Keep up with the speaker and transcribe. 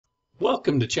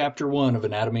Welcome to Chapter 1 of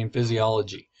Anatomy and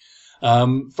Physiology.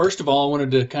 First of all, I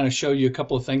wanted to kind of show you a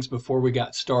couple of things before we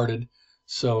got started.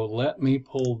 So let me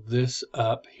pull this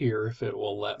up here if it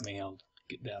will let me. I'll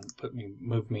get down,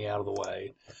 move me out of the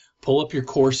way. Pull up your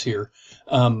course here.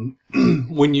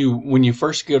 When you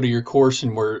first go to your course,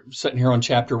 and we're sitting here on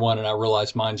Chapter 1, and I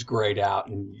realize mine's grayed out,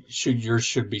 and yours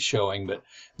should be showing, but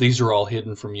these are all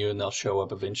hidden from you, and they'll show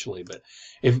up eventually. But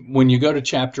when you go to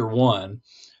Chapter 1,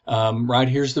 right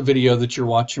here's the video that you're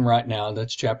watching right now.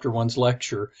 That's Chapter 1's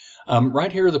lecture.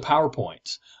 Right here are the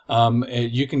PowerPoints.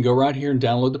 You can go right here and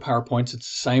download the PowerPoints. It's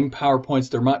the same PowerPoints.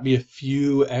 There might be a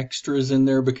few extras in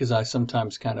there because I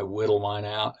sometimes kind of whittle mine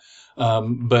out.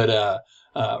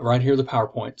 Right here are the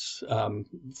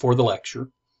PowerPoints for the lecture.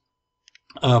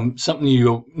 Something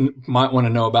you might want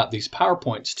to know about these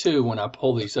PowerPoints too, when I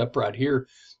pull these up right here,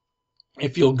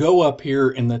 if you'll go up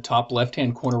here in the top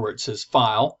left-hand corner where it says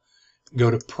File, go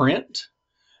to Print,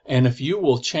 and if you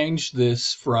will change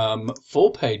this from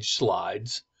full-page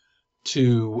slides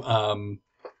to,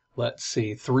 let's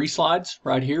see, 3 slides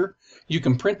right here, you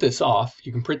can print this off.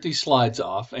 You can print these slides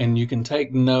off, and you can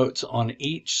take notes on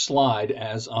each slide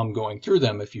as I'm going through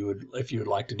them if you would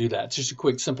like to do that. It's just a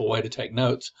quick, simple way to take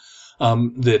notes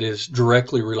that is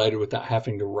directly related without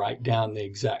having to write down the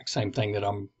exact same thing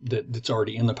that's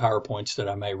already in the PowerPoints that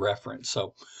I may reference.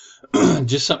 So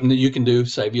just something that you can do,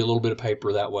 save you a little bit of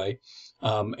paper that way,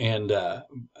 and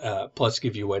plus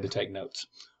give you a way to take notes.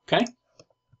 Okay,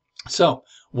 so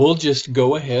we'll just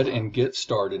go ahead and get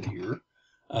started here.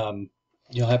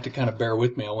 You'll have to kind of bear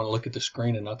with me. I want to look at the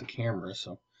screen and not the camera.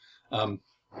 So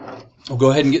we'll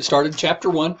go ahead and get started. Chapter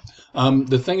 1.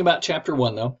 The thing about Chapter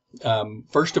 1, though,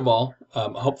 first of all,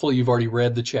 hopefully you've already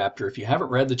read the chapter. If you haven't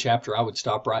read the chapter, I would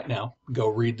stop right now, go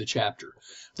read the chapter.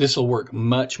 This will work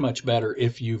much, much better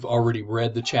if you've already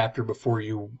read the chapter before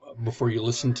you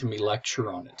listen to me lecture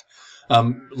on it.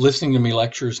 Listening to me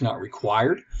lecture is not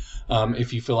required.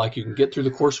 If you feel like you can get through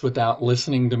the course without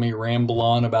listening to me ramble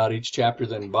on about each chapter,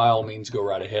 then by all means go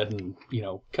right ahead and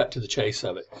cut to the chase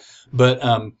of it. But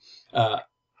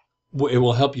it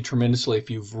will help you tremendously if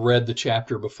you've read the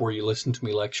chapter before you listen to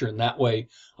me lecture, and that way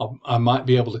I might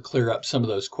be able to clear up some of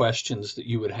those questions that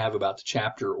you would have about the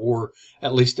chapter, or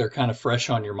at least they're kind of fresh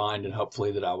on your mind, and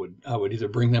hopefully that I would either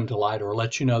bring them to light or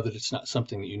let you know that it's not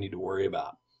something that you need to worry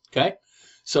about. Okay,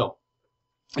 so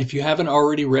if you haven't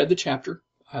already read the chapter,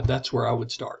 that's where I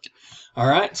would start. All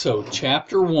right, so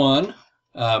Chapter 1.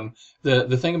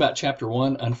 The thing about Chapter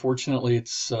 1, unfortunately,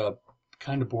 it's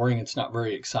kind of boring. It's not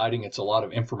very exciting. It's a lot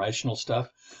of informational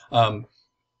stuff.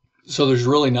 So there's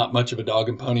really not much of a dog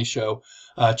and pony show.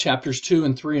 Chapters 2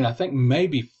 and 3, and I think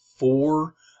maybe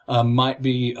 4 might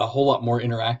be a whole lot more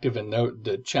interactive, and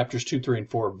the chapters 2, 3, and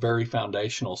 4 are very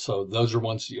foundational. So those are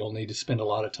ones that you'll need to spend a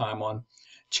lot of time on.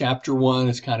 Chapter 1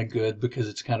 is kind of good because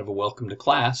it's kind of a welcome to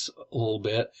class a little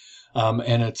bit,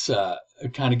 and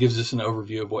it kind of gives us an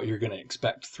overview of what you're going to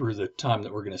expect through the time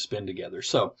that we're going to spend together.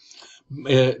 So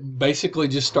basically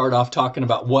just start off talking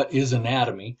about what is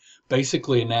anatomy.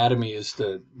 Basically, anatomy is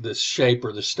the shape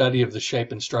or the study of the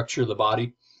shape and structure of the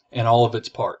body and all of its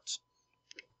parts.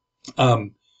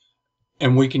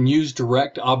 And we can use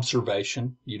direct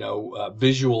observation,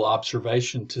 visual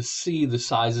observation, to see the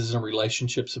sizes and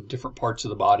relationships of different parts of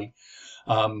the body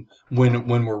when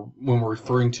we're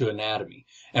referring to anatomy.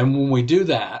 And when we do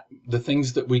that, the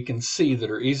things that we can see that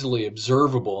are easily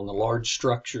observable in the large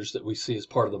structures that we see as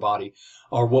part of the body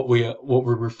are what we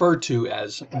refer to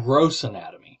as gross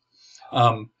anatomy.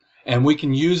 And we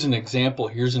can use an example.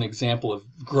 Here's an example of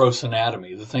gross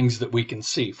anatomy, the things that we can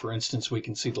see. For instance, we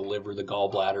can see the liver, the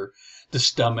gallbladder, the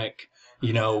stomach,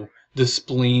 the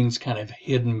spleen's kind of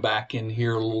hidden back in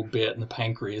here a little bit, and the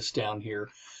pancreas down here.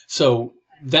 So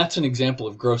that's an example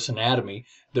of gross anatomy,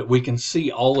 that we can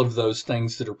see all of those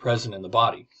things that are present in the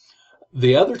body.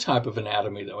 The other type of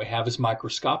anatomy that we have is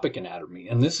microscopic anatomy,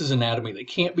 and this is anatomy that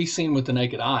can't be seen with the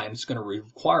naked eye, and it's going to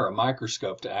require a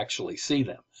microscope to actually see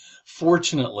them.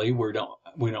 Fortunately, we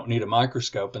don't need a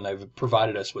microscope, and they've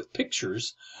provided us with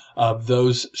pictures of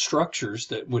those structures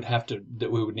that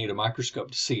we would need a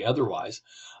microscope to see otherwise.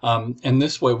 And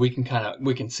this way we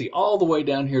can see all the way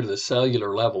down here to the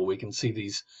cellular level. We can see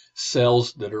these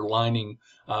cells that are lining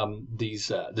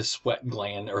the sweat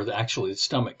gland, or actually the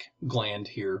stomach gland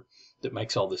here, that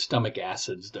makes all the stomach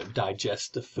acids that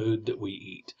digest the food that we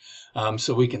eat.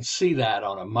 So we can see that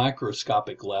on a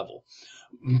microscopic level.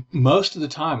 Most of the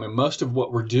time, and most of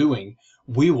what we're doing,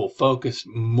 we will focus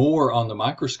more on the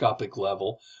microscopic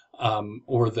level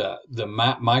or the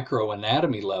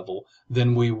microanatomy level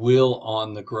than we will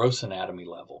on the gross anatomy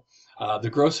level. The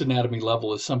gross anatomy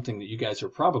level is something that you guys are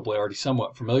probably already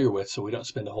somewhat familiar with, so we don't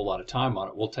spend a whole lot of time on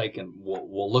it. We'll take and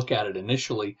we'll look at it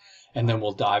initially, and then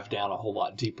we'll dive down a whole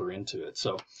lot deeper into it.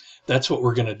 So that's what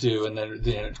we're going to do, and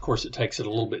then of course it takes it a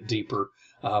little bit deeper,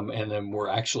 and then we're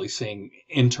actually seeing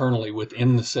internally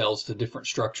within the cells the different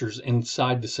structures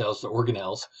inside the cells, the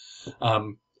organelles,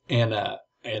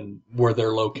 and where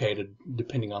they're located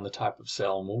depending on the type of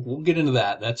cell. And we'll get into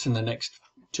that. That's in the next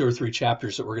 2 or 3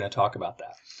 chapters that we're going to talk about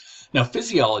that. Now,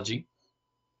 physiology.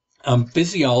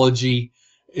 Physiology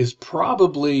is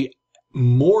probably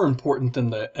more important than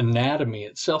the anatomy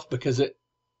itself, because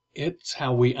it's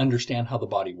how we understand how the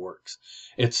body works.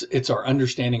 It's our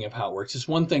understanding of how it works. It's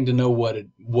one thing to know what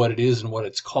it is and what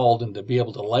it's called and to be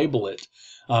able to label it.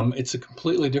 It's a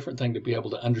completely different thing to be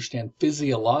able to understand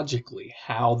physiologically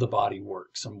how the body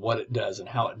works and what it does and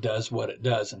how it does what it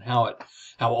does and how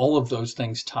all of those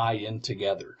things tie in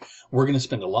together. We're going to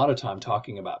spend a lot of time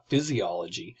talking about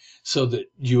physiology so that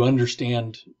you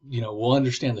understand, we'll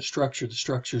understand the structure. The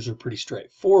structures are pretty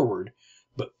straightforward.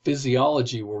 But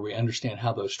physiology, where we understand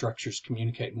how those structures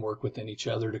communicate and work within each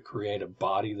other to create a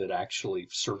body that actually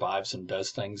survives and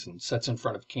does things and sits in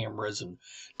front of cameras and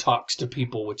talks to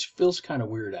people, which feels kind of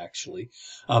weird actually.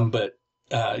 But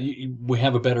we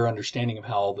have a better understanding of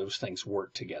how all those things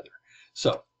work together.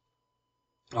 So,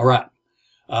 all right.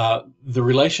 The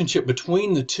relationship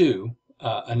between the two,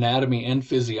 anatomy and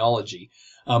physiology,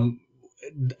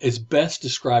 is best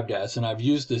described as, and I've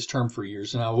used this term for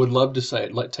years, and I would love to say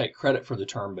it, take credit for the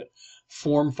term, but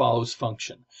form follows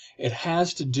function. It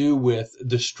has to do with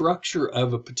the structure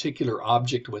of a particular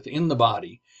object within the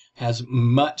body has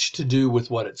much to do with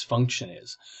what its function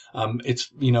is. It's,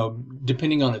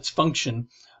 depending on its function,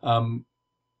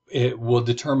 it will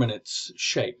determine its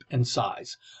shape and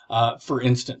size. For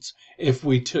instance, if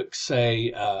we took,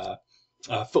 say, a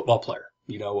football player,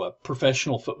 a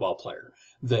professional football player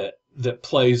that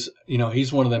plays,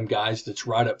 he's one of them guys that's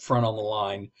right up front on the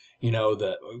line,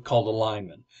 that called a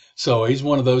lineman. So he's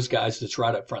one of those guys that's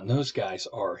right up front. And those guys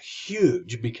are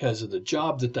huge because of the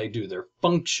job that they do, their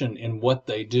function in what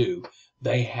they do.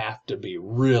 They have to be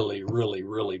really, really,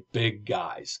 really big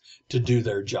guys to do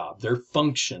their job. Their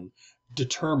function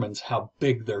determines how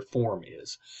big their form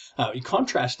is. You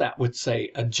contrast that with, say,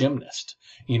 a gymnast.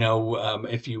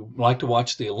 If you like to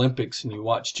watch the Olympics and you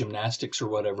watch gymnastics or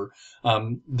whatever,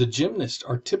 the gymnasts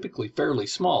are typically fairly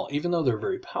small, even though they're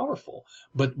very powerful.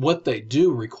 But what they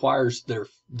do requires their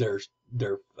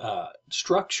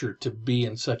structure to be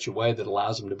in such a way that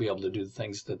allows them to be able to do the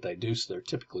things that they do. So they're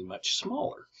typically much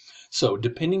smaller. So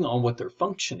depending on what their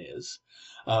function is,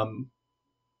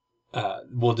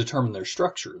 will determine their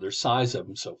structure, their size of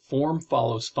them. So form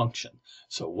follows function.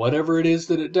 So whatever it is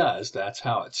that it does, that's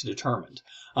how it's determined.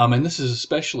 And this is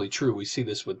especially true. We see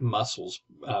this with muscles,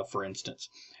 for instance.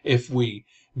 If we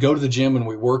go to the gym and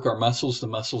we work our muscles, the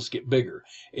muscles get bigger.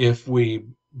 If we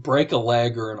break a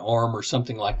leg or an arm or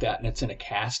something like that and it's in a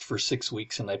cast for 6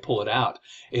 weeks and they pull it out,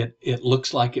 it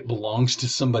looks like it belongs to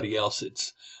somebody else.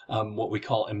 It's what we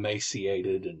call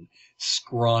emaciated and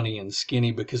scrawny and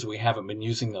skinny because we haven't been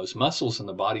using those muscles, and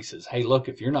the body says, hey, look,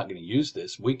 if you're not going to use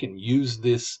this, we can use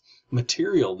this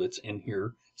material that's in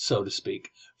here, so to speak,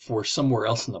 for somewhere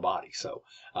else in the body. So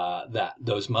that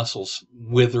those muscles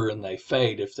wither and they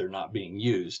fade if they're not being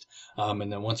used,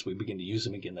 and then once we begin to use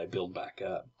them again, they build back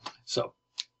up. So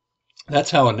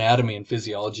that's how anatomy and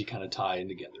physiology kind of tie in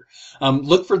together.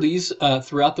 Look for these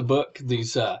throughout the book,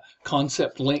 these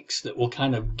concept links that will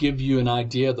kind of give you an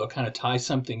idea. They'll kind of tie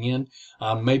something in,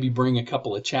 maybe bring a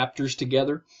couple of chapters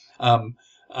together.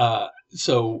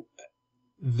 So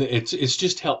it's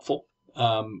just helpful.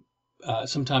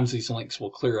 Sometimes these links will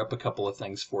clear up a couple of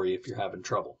things for you if you're having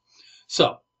trouble.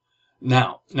 So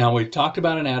now we've talked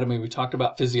about anatomy, we talked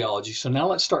about physiology. So now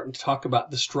let's start to talk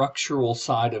about the structural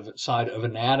side of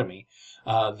anatomy.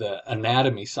 The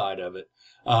anatomy side of it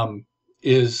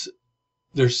is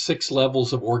there's 6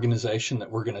 levels of organization that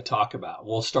we're going to talk about.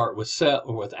 We'll start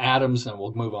with atoms, then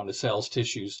we'll move on to cells,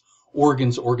 tissues,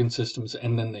 organs, organ systems,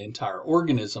 and then the entire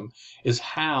organism is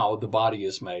how the body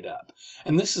is made up.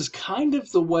 And this is kind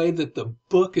of the way that the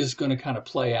book is going to kind of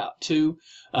play out too,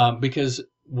 because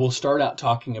we'll start out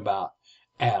talking about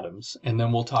atoms, and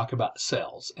then we'll talk about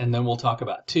cells, and then we'll talk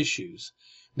about tissues,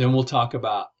 then we'll talk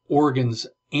about organs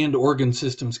and organ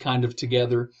systems kind of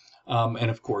together, and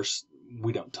of course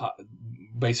we don't talk,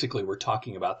 basically we're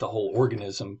talking about the whole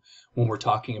organism when we're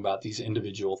talking about these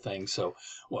individual things. So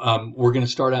we're going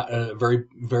to start out at a very,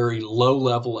 very low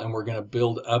level, and we're going to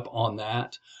build up on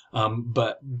that,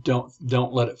 but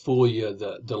don't let it fool you,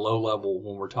 the low level,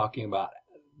 when we're talking about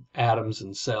atoms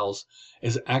and cells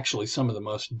is actually some of the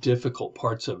most difficult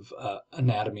parts of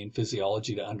anatomy and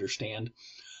physiology to understand,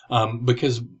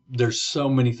 because there's so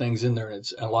many things in there, and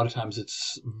a lot of times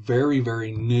it's very,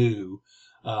 very new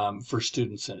for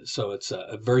students in it. So it's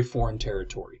a very foreign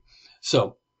territory.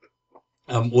 So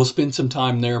we'll spend some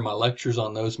time there. My lectures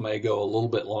on those may go a little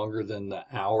bit longer than the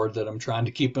hour that I'm trying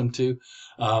to keep them to,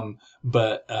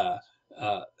 but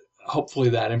hopefully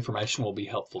that information will be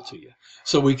helpful to you.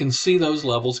 So we can see those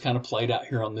levels kind of played out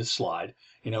here on this slide.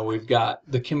 We've got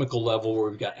the chemical level where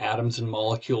we've got atoms and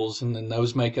molecules, and then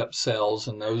those make up cells,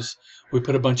 and those, we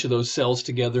put a bunch of those cells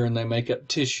together and they make up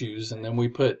tissues, and then we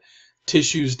put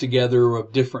tissues together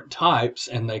of different types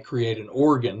and they create an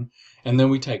organ, and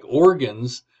then we take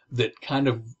organs that kind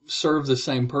of serve the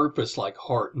same purpose, like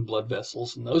heart and blood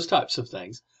vessels and those types of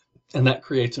things, and that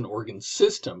creates an organ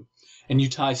system. And you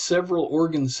tie several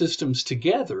organ systems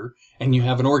together and you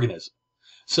have an organism.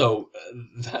 So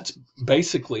that's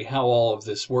basically how all of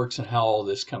this works and how all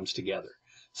this comes together.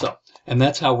 So, and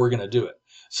that's how we're going to do it.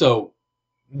 So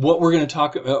what we're going to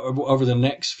talk over the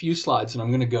next few slides, and I'm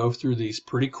going to go through these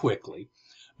pretty quickly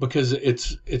because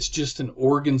it's just an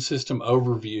organ system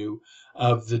overview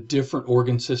of the different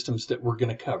organ systems that we're going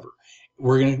to cover.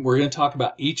 We're going to talk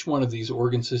about each one of these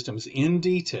organ systems in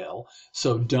detail,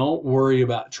 so don't worry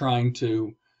about trying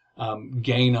to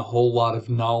gain a whole lot of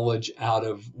knowledge out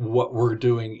of what we're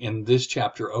doing in this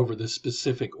chapter over the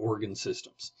specific organ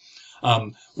systems.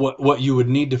 What you would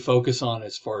need to focus on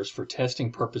as far as for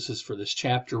testing purposes for this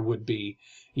chapter would be,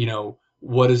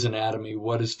 what is anatomy,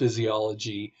 what is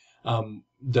physiology,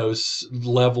 those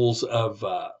levels of,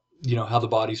 how the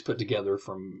body's put together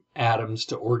from atoms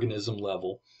to organism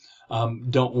level.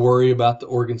 Don't worry about the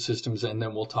organ systems, and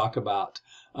then we'll talk about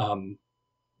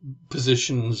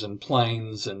positions and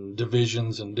planes and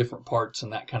divisions and different parts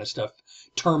and that kind of stuff.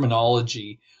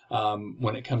 Terminology,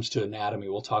 when it comes to anatomy,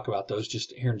 we'll talk about those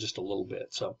just here in just a little bit.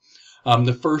 So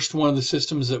the first one of the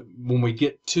systems that when we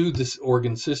get to this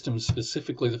organ system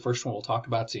specifically, the first one we'll talk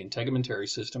about is the integumentary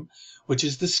system, which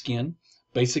is the skin.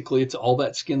 Basically, it's all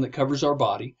that skin that covers our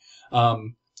body,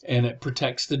 and it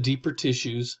protects the deeper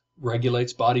tissues,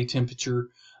 regulates body temperature,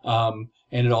 and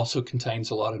it also contains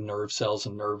a lot of nerve cells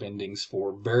and nerve endings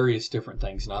for various different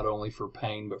things, not only for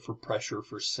pain, but for pressure,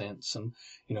 for sense, and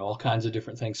all kinds of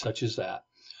different things such as that.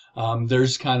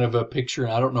 There's kind of a picture,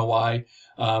 and I don't know why,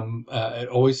 it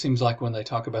always seems like when they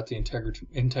talk about the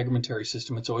integumentary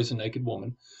system, it's always a naked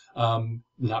woman.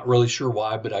 Not really sure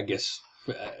why, but I guess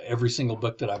every single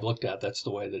book that I've looked at, that's the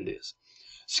way that it is.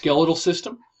 Skeletal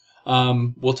system.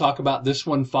 We'll talk about this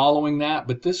one following that,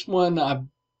 but this one I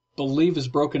believe is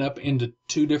broken up into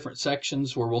two different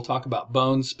sections where we'll talk about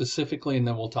bones specifically, and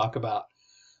then we'll talk about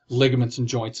ligaments and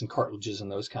joints and cartilages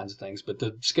and those kinds of things. But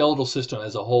the skeletal system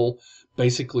as a whole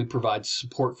basically provides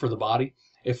support for the body.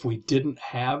 If we didn't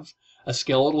have a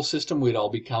skeletal system, we'd all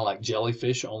be kind of like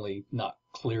jellyfish, only not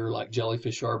clear like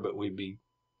jellyfish are, but we'd be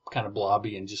kind of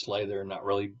blobby and just lay there and not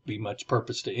really be much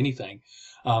purpose to anything,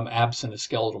 absent a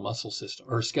skeletal muscle system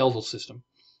or skeletal system.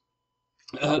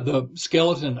 The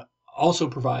skeleton also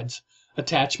provides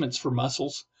attachments for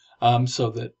muscles, so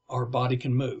that our body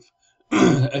can move.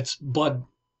 It's blood,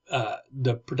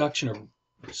 the production of,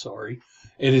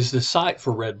 it is the site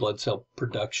for red blood cell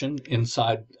production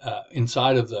inside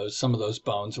of some of those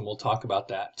bones, and we'll talk about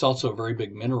that. It's also a very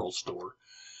big mineral store.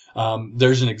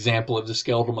 There's an example of the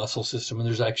skeletal muscle system, and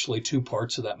there's actually two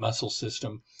parts of that muscle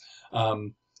system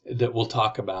that we'll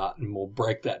talk about, and we'll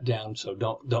break that down. So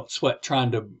don't sweat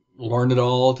trying to learn it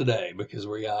all today, because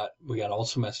we got all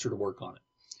semester to work on it.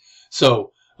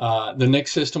 So the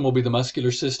next system will be the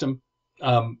muscular system.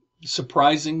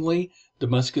 Surprisingly, the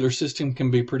muscular system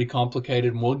can be pretty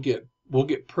complicated, and we'll get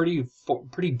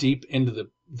pretty deep into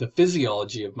the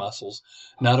physiology of muscles,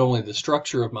 not only the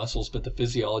structure of muscles, but the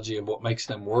physiology of what makes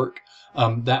them work.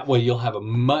 That way you'll have a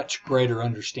much greater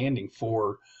understanding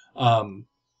for,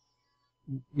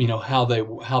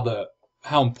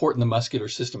 how important the muscular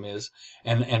system is,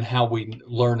 and how we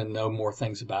learn and know more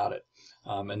things about it.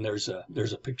 And there's a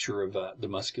picture of the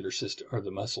muscular system, or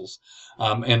the muscles.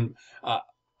 Don't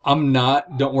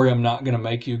worry, I'm not going to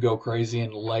make you go crazy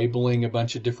and labeling a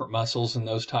bunch of different muscles and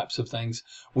those types of things.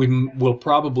 We'll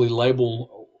probably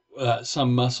label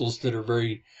some muscles that are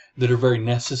very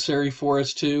necessary for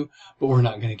us to, but we're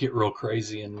not going to get real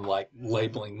crazy and like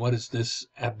labeling what is this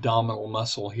abdominal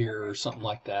muscle here or something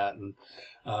like that. And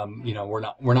we're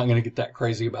not going to get that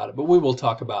crazy about it, but we will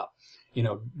talk about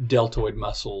deltoid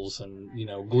muscles and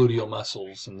gluteal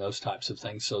muscles and those types of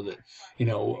things, so that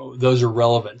those are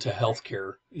relevant to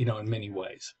healthcare in many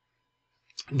ways.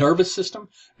 Nervous system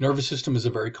is a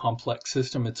very complex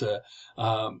system. It's a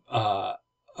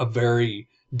a very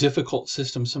difficult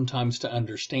system sometimes to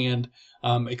understand.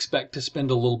 Expect to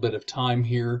spend a little bit of time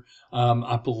here.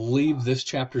 I believe this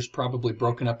chapter is probably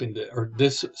broken up into, or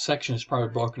this section is probably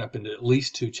broken up into at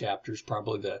least 2 chapters,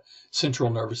 probably the central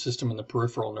nervous system and the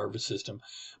peripheral nervous system.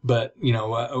 But,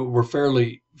 we're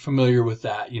fairly familiar with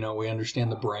that. We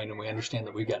understand the brain and we understand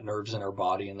that we've got nerves in our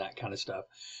body and that kind of stuff.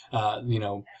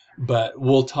 But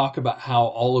we'll talk about how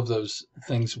all of those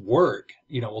things work.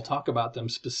 We'll talk about them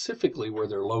specifically, where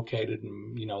they're located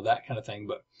and, that kind of thing.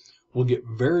 But we'll get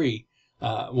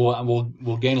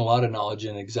we'll gain a lot of knowledge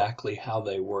in exactly how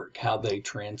they work, how they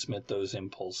transmit those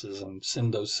impulses and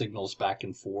send those signals back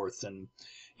and forth, and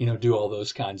do all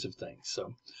those kinds of things.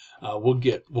 So we'll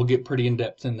get pretty in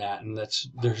depth in that, and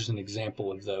there's an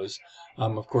example of those.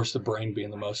 Of course, the brain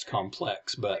being the most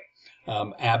complex, but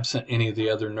absent any of the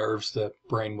other nerves, the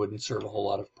brain wouldn't serve a whole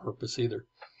lot of purpose either.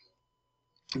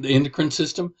 The endocrine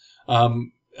system,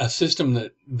 a system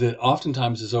that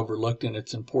oftentimes is overlooked in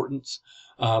its importance,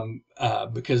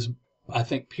 because I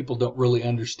think people don't really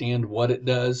understand what it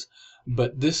does.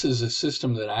 But this is a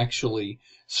system that actually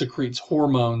secretes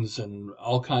hormones and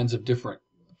all kinds of different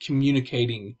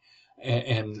communicating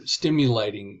and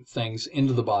stimulating things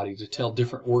into the body to tell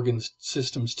different organ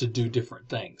systems to do different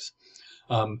things.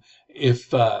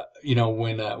 If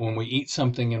when we eat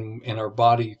something and our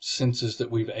body senses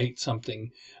that we've ate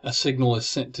something, a signal is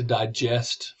sent to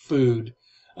digest food.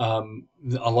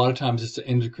 A lot of times it's the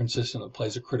endocrine system that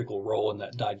plays a critical role in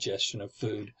that digestion of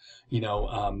food.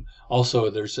 Also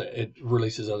it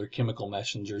releases other chemical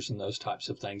messengers and those types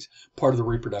of things, part of the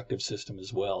reproductive system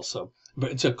as well. So,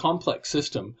 but it's a complex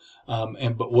system,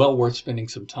 but well worth spending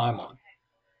some time on.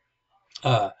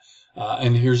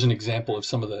 And here's an example of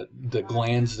some of the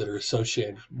glands that are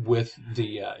associated with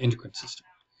the endocrine system.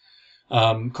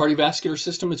 Cardiovascular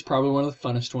system, it's probably one of the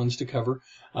funnest ones to cover.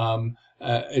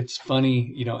 It's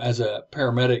funny, as a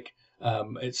paramedic,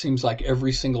 it seems like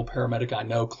every single paramedic I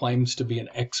know claims to be an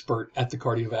expert at the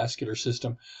cardiovascular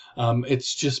system.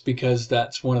 It's just because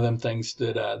that's one of them things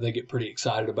that they get pretty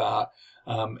excited about.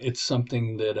 It's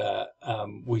something that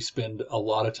we spend a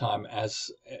lot of time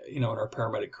in our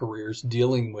paramedic careers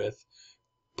dealing with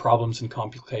problems and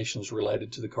complications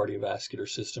related to the cardiovascular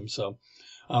system. So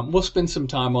we'll spend some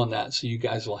time on that, so you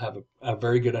guys will have a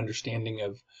very good understanding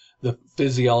of the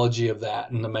physiology of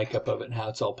that and the makeup of it and how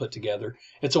it's all put together.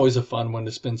 It's always a fun one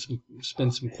to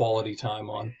spend some quality time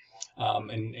on.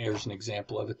 And here's an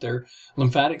example of it there.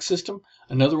 Lymphatic system,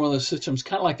 another one of those systems,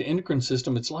 kind of like the endocrine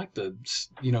system. It's like the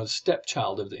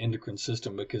stepchild of the endocrine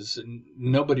system, because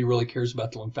nobody really cares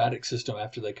about the lymphatic system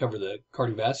after they cover the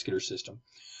cardiovascular system.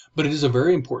 But it is a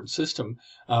very important system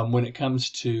when it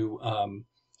comes to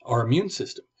our immune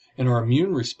system and our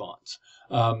immune response.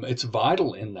 It's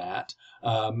vital in that.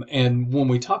 And when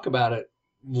we talk about it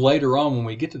later on, when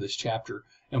we get to this chapter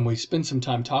and we spend some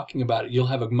time talking about it, you'll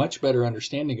have a much better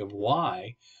understanding of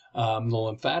why the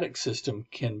lymphatic system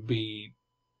can be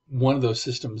one of those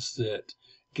systems that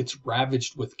gets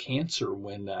ravaged with cancer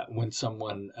when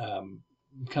someone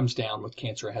comes down with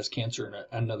cancer, has cancer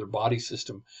in another body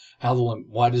system.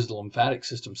 Why does the lymphatic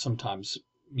system sometimes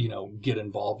get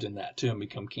involved in that too and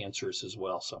become cancerous as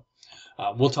well? So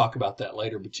we'll talk about that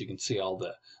later, but you can see all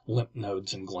the lymph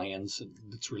nodes and glands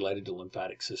that's related to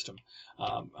lymphatic system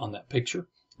on that picture.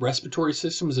 Respiratory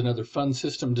system is another fun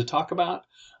system to talk about.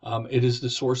 It is the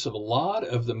source of a lot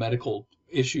of the medical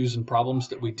issues and problems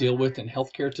that we deal with in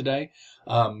healthcare today.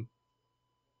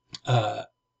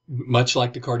 Much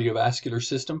like the cardiovascular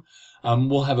system,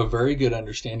 we'll have a very good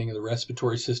understanding of the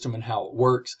respiratory system and how it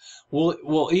works.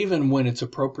 We'll even, when it's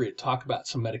appropriate, talk about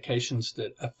some medications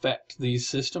that affect these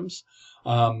systems,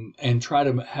 and try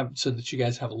to have so that you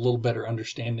guys have a little better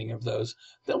understanding of those.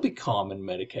 They'll be common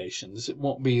medications. It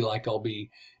won't be like I'll be,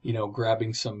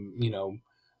 grabbing some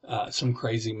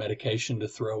crazy medication to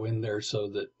throw in there so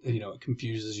that it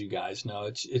confuses you guys. No,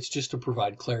 it's just to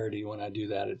provide clarity. When I do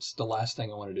that, it's the last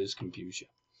thing I want to do is confuse you.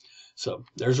 So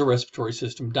there's a respiratory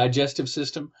system. Digestive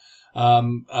system,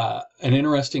 an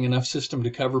interesting enough system to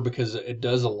cover because it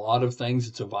does a lot of things.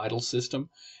 It's a vital system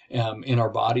in our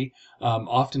body.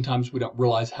 Oftentimes we don't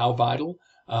realize how vital,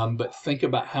 but think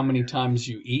about how many times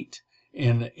you eat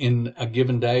in a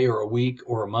given day or a week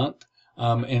or a month,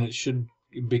 and it should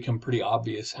become pretty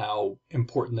obvious how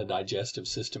important the digestive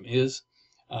system is.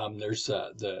 There's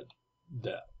the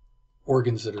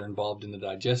organs that are involved in the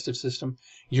digestive system.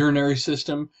 Urinary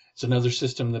system is another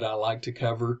system that I like to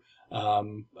cover.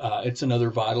 It's another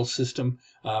vital system,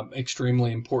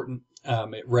 extremely important.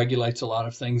 It regulates a lot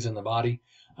of things in the body,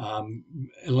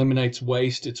 eliminates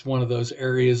waste. It's one of those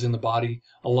areas in the body,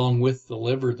 along with the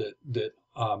liver, that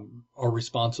are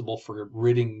responsible for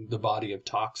ridding the body of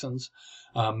toxins.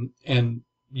 And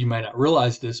you may not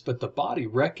realize this, but the body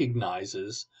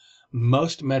recognizes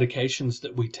most medications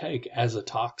that we take as a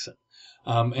toxin.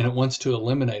 And it wants to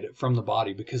eliminate it from the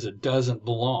body because it doesn't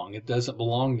belong. It doesn't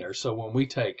belong there. So when we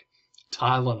take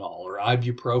Tylenol or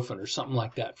ibuprofen or something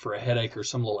like that for a headache or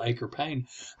some little ache or pain,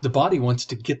 the body wants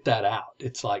to get that out.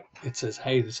 It's like it says,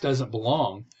 hey, this doesn't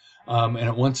belong, and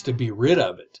it wants to be rid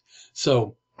of it.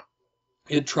 So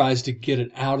it tries to get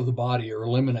it out of the body or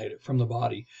eliminate it from the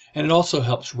body. And it also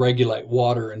helps regulate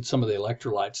water and some of the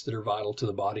electrolytes that are vital to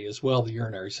the body as well. The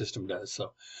urinary system does.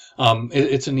 So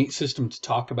it's a neat system to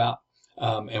talk about.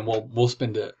 And we'll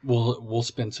spend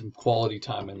some quality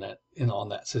time on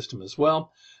that system as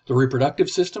well. The reproductive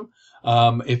system.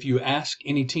 If you ask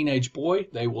any teenage boy,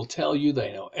 they will tell you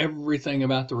they know everything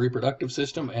about the reproductive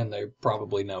system, and they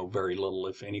probably know very little,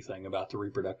 if anything, about the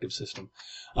reproductive system.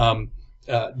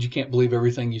 You can't believe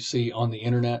everything you see on the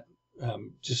internet.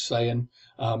 Just saying,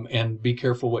 and be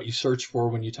careful what you search for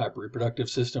when you type reproductive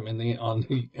system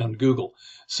on Google.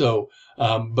 So,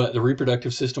 but the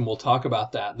reproductive system, we'll talk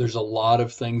about that. There's a lot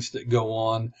of things that go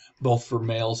on, both for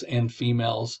males and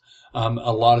females. A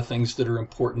lot of things that are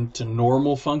important to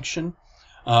normal function.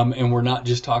 And we're not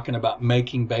just talking about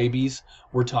making babies.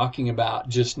 We're talking about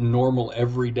just normal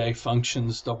everyday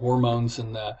functions, the hormones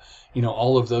and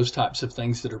all of those types of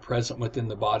things that are present within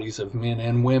the bodies of men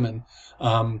and women,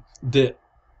 that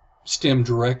stem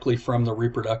directly from the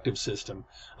reproductive system.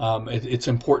 It's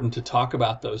important to talk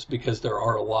about those because there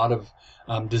are a lot of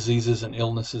diseases and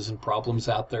illnesses and problems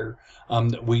out there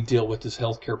that we deal with as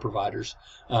healthcare providers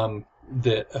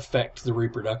that affect the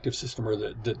reproductive system, or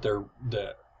that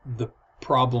the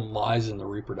problem lies in the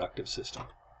reproductive system.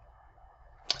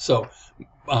 So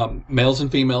males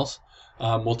and females,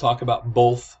 we'll talk about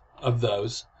both of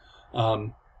those.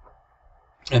 And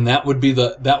that will be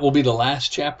the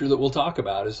last chapter that we'll talk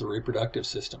about, is the reproductive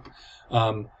system.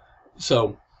 Some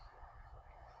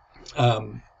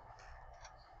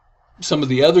of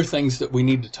the other things that we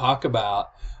need to talk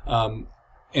about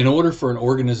in order for an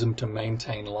organism to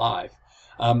maintain life,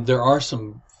 there are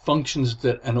some functions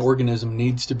that an organism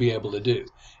needs to be able to do.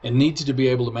 It needs to be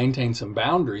able to maintain some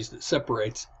boundaries that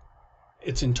separates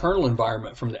its internal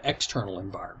environment from the external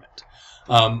environment.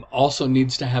 Also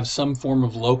needs to have some form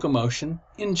of locomotion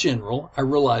in general. I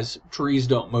realize trees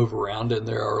don't move around and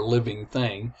they are a living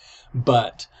thing,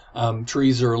 but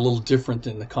trees are a little different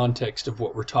in the context of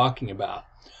what we're talking about.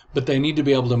 But they need to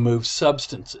be able to move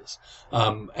substances,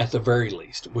 at the very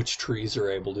least, which trees are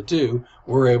able to do.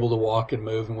 We're able to walk and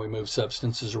move, and we move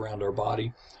substances around our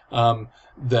body.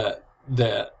 That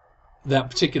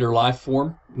particular life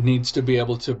form needs to be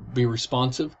able to be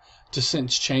responsive, to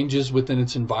sense changes within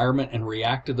its environment and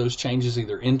react to those changes,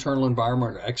 either internal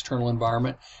environment or external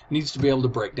environment. It needs to be able to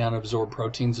break down and absorb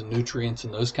proteins and nutrients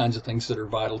and those kinds of things that are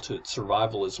vital to its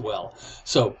survival as well.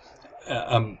 So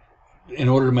in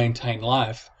order to maintain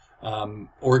life,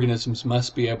 organisms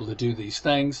must be able to do these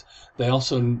things. They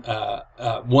also,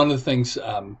 one of the things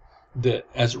that,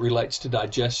 as it relates to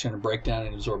digestion and breakdown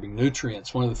and absorbing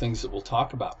nutrients, one of the things that we'll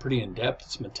talk about pretty in depth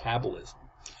is metabolism.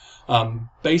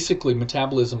 Basically,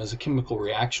 metabolism is a chemical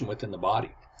reaction within the body.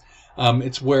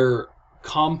 It's where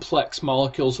complex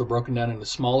molecules are broken down into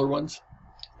smaller ones,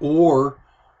 or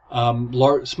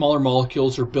smaller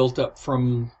molecules are built up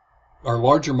from, or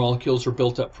larger molecules are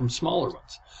built up from smaller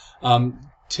ones.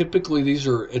 Typically,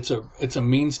 it's a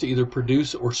means to either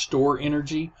produce or store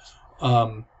energy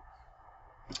for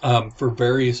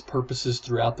various purposes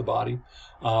throughout the body.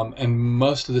 And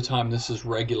most of the time, this is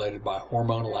regulated by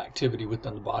hormonal activity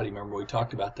within the body. Remember, we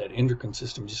talked about that endocrine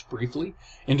system just briefly.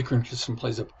 Endocrine system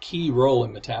plays a key role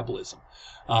in metabolism.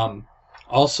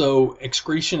 Also,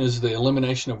 excretion is the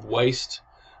elimination of waste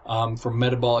from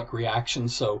metabolic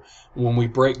reactions. So when we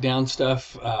break down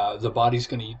stuff, the body's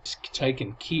going to take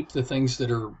and keep the things that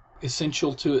are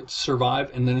essential to it to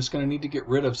survive, and then it's going to need to get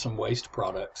rid of some waste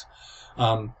products.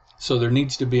 So there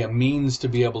needs to be a means to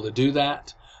be able to do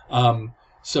that.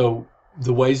 So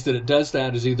the ways that it does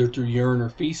that is either through urine or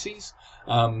feces.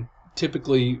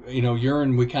 Typically,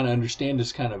 urine we kind of understand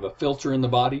is kind of a filter in the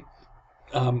body,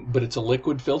 but it's a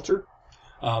liquid filter.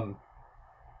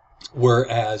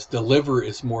 Whereas the liver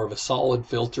is more of a solid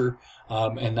filter,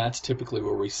 and that's typically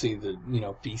where we see the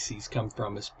feces come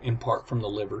from, is in part from the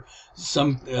liver.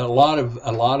 A lot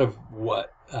of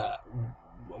what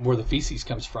where the feces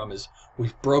comes from is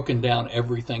we've broken down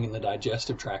everything in the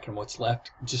digestive tract, and what's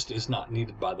left just is not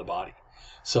needed by the body.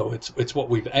 So it's what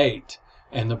we've ate,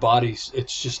 and the body, it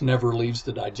just never leaves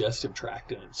the digestive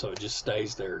tract, and so it just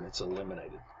stays there and it's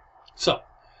eliminated. So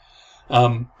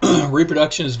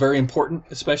reproduction is very important,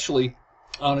 especially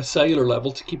on a cellular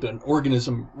level to keep an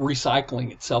organism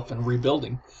recycling itself and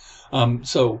rebuilding.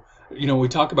 So, we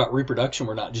talk about reproduction,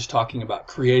 we're not just talking about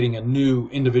creating a new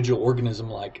individual organism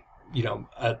like,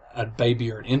 a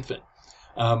baby or an infant.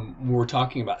 We're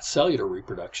talking about cellular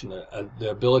reproduction, the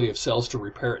ability of cells to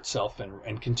repair itself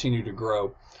and continue to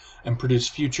grow and produce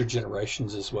future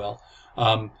generations as well.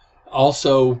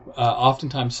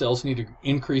 Oftentimes cells need to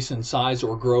increase in size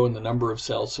or grow in the number of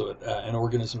cells, so an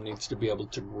organism needs to be able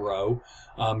to grow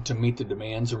to meet the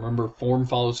demands. Remember, form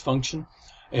follows function.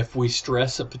 If we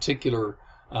stress a particular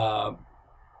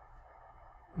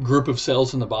group of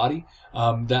cells in the body,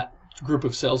 that group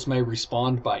of cells may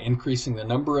respond by increasing the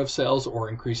number of cells or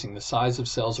increasing the size of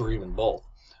cells, or even both.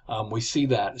 We see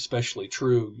that especially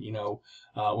true,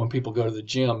 when people go to the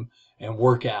gym and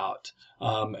work out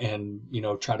and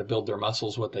try to build their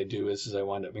muscles. What they do is they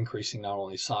wind up increasing not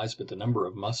only size but the number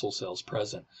of muscle cells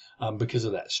present because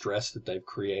of that stress that they've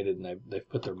created and they've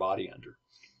put their body under.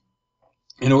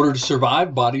 In order to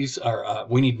survive,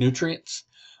 we need nutrients.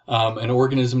 An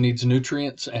organism needs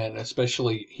nutrients, and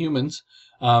especially humans.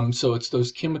 So it's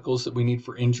those chemicals that we need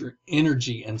for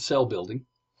energy and cell building,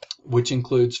 which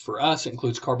includes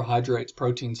carbohydrates,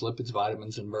 proteins, lipids,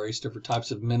 vitamins, and various different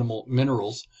types of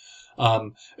minerals.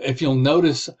 If you'll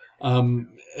notice,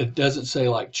 it doesn't say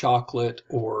like chocolate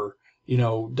or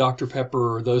Dr.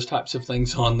 Pepper or those types of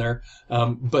things on there.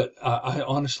 But I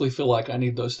honestly feel like I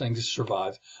need those things to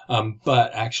survive.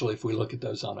 But actually, if we look at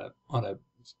those on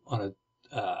a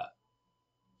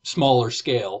smaller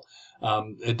scale,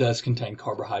 it does contain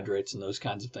carbohydrates and those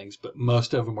kinds of things, but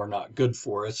most of them are not good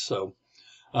for us. So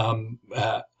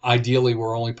ideally,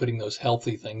 we're only putting those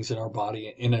healthy things in our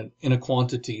body in a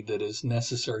quantity that is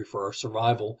necessary for our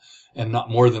survival, and not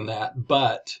more than that.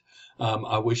 But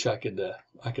I wish I could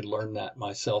learn that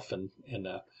myself and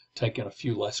take in a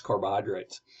few less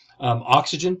carbohydrates.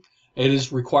 Oxygen. It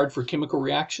is required for chemical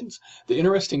reactions. The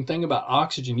interesting thing about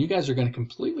oxygen, you guys are going to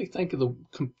completely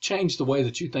change the way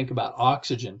that you think about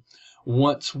oxygen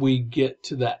once we get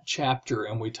to that chapter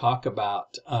and we talk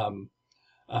about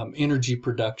energy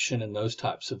production and those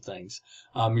types of things.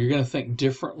 You're going to think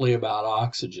differently about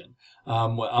oxygen.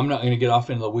 I'm not going to get off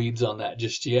into the weeds on that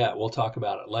just yet. We'll talk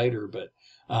about it later, but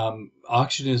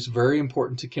oxygen is very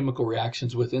important to chemical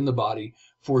reactions within the body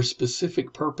for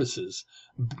specific purposes,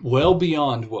 well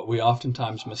beyond what we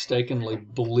oftentimes mistakenly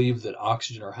believe that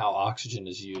oxygen or how oxygen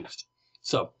is used.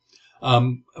 So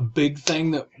a big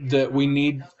thing that we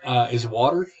need is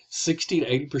water. 60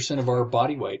 to 80% of our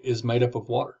body weight is made up of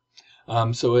water.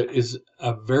 So it is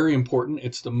very important.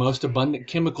 It's the most abundant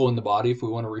chemical in the body, if we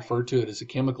want to refer to it as a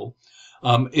chemical.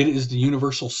 It is the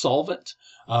universal solvent.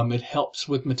 It helps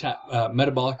with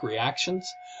metabolic reactions.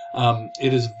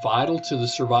 It is vital to the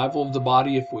survival of the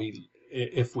body.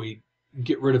 If we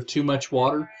get rid of too much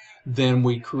water, then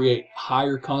we create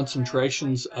higher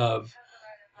concentrations of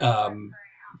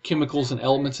chemicals and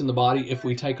elements in the body. If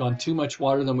we take on too much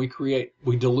water, then we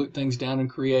dilute things down and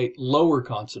create lower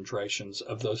concentrations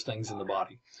of those things in the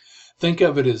body. Think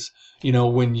of it as,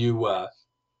 when you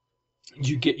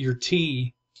get your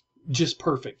tea just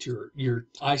perfect, your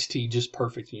iced tea just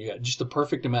perfect, and you got just the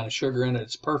perfect amount of sugar in it.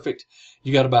 It's perfect.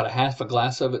 You got about a half a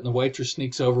glass of it, and the waitress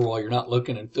sneaks over while you're not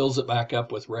looking and fills it back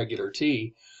up with regular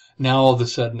tea. Now all of a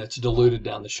sudden it's diluted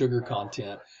down the sugar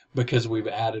content because we've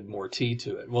added more tea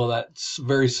to it. Well, that's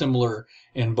very similar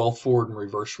in both forward and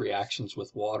reverse reactions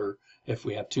with water. If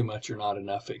we have too much or not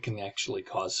enough, it can actually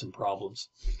cause some problems.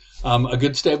 A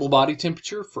good stable body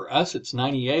temperature, for us, it's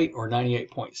 98 or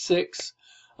 98.6.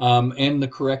 And the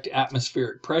correct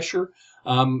atmospheric pressure,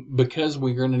 because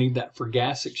we're going to need that for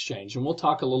gas exchange. And we'll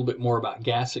talk a little bit more about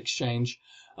gas exchange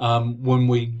when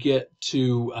we get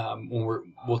to,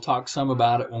 we'll talk some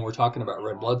about it when we're talking about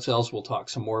red blood cells. We'll talk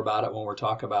some more about it when we're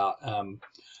talking about,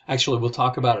 actually we'll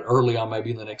talk about it early on, maybe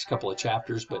in the next couple of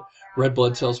chapters, but red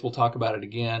blood cells, we'll talk about it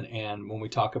again. And when we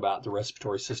talk about the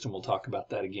respiratory system, we'll talk about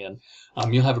that again.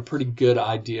 You'll have a pretty good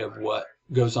idea of what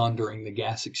goes on during the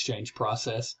gas exchange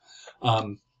process.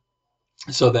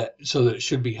 So that it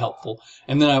should be helpful.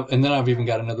 And then I've even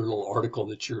got another little article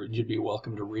that you'd be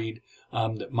welcome to read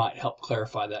that might help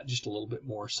clarify that just a little bit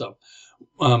more. So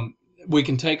we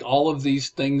can take all of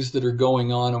these things that are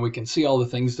going on, and we can see all the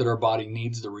things that our body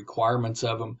needs, the requirements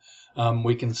of them.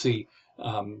 We can see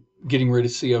getting rid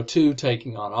of CO2,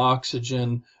 taking on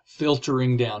oxygen,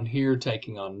 filtering down here,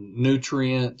 taking on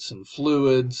nutrients and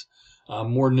fluids,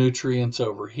 more nutrients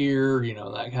over here,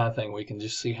 that kind of thing. We can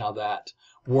just see how that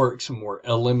works, and we're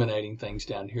eliminating things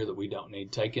down here that we don't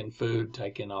need. Take in food,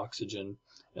 take in oxygen,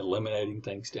 eliminating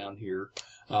things down here.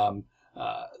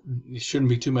 It shouldn't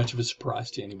be too much of a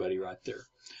surprise to anybody right there.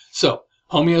 So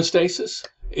homeostasis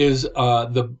is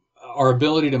our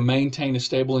ability to maintain a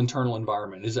stable internal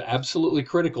environment. It is absolutely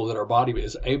critical that our body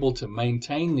is able to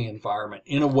maintain the environment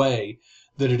in a way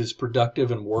that it is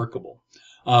productive and workable.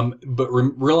 But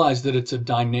realize that it's a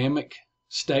dynamic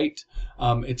state.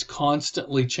 It's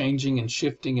constantly changing and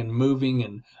shifting and moving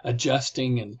and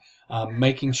adjusting and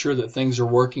making sure that things are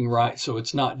working right. So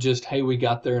it's not just, hey, we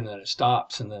got there and then it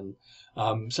stops, and then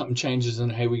something changes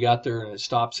and hey, we got there and it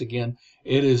stops again.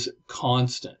 It is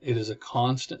constant. It is a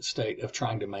constant state of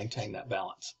trying to maintain that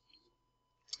balance.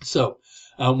 So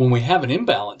when we have an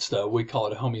imbalance, though, we call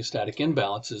it a homeostatic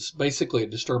imbalance. Is basically a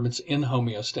disturbance in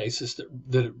homeostasis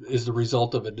that is the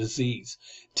result of a disease.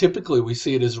 Typically, we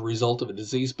see it as a result of a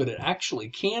disease, but it actually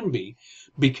can be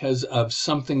because of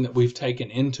something that we've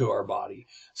taken into our body,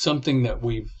 something that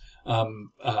we've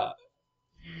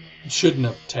shouldn't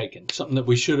have taken, something that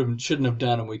we shouldn't have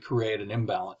done, and we create an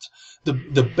imbalance.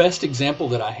 The best example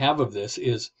that I have of this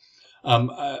is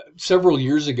several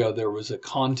years ago there was a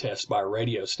contest by a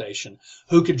radio station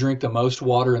who could drink the most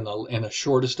water in the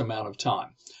shortest amount of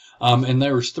time, and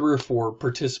there was 3 or 4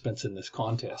 participants in this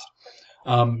contest,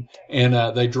 and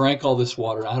they drank all this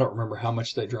water. I don't remember how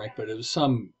much they drank, but it was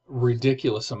some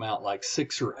ridiculous amount, like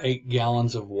 6 or 8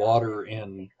 gallons of water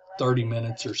in 30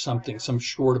 minutes or something, some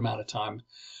short amount of time.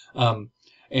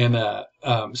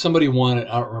 Somebody won it.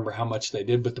 I don't remember how much they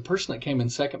did, but the person that came in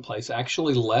second place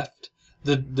actually left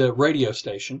the radio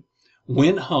station,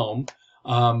 went home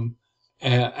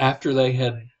after they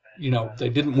had, they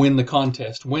didn't win the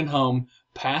contest, went home,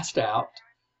 passed out,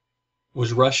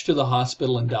 was rushed to the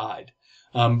hospital, and died.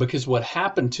 Because what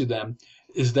happened to them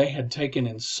is they had taken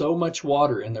in so much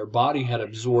water and their body had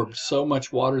absorbed so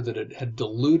much water that it had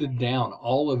diluted down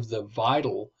all of the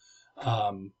vital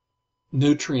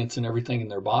nutrients and everything in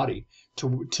their body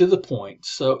to the point,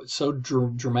 so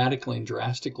dramatically and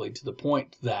drastically, to the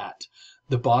point that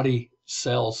the body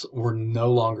cells were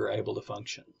no longer able to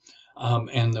function,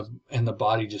 and the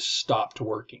body just stopped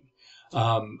working.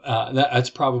 That's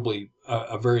probably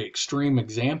a very extreme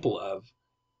example of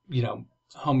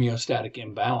homeostatic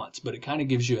imbalance, but it kind of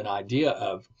gives you an idea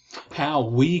of how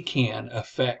we can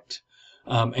affect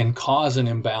and cause an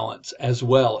imbalance as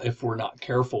well if we're not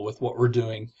careful with what we're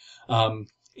doing,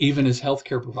 even as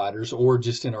healthcare providers or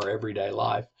just in our everyday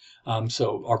life.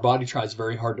 So our body tries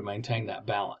very hard to maintain that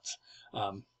balance,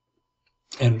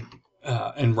 and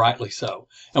rightly so.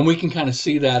 And we can kind of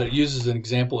see that it uses an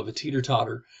example of a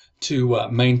teeter-totter to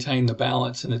maintain the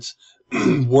balance, and it's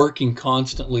working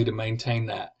constantly to maintain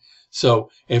that. So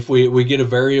if we get a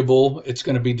variable, it's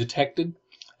going to be detected.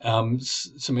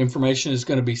 Some information is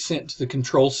going to be sent to the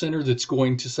control center that's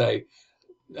going to say,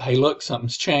 hey, look,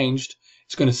 something's changed.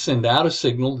 It's going to send out a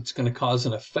signal that's going to cause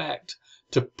an effect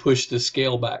to push the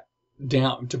scale back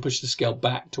down, to push the scale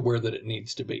back to where that it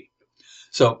needs to be.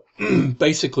 So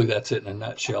basically that's it in a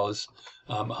nutshell. Is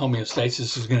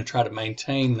homeostasis is going to try to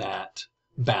maintain that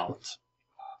balance.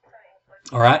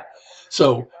 All right.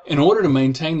 So in order to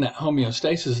maintain that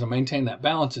homeostasis and maintain that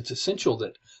balance, it's essential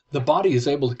that the body is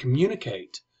able to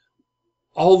communicate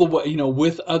all the way,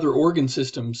 with other organ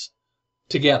systems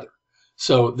together.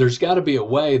 So there's got to be a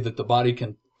way that the body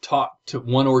can talk to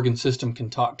one organ system, can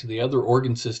talk to the other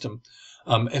organ system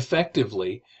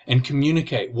effectively and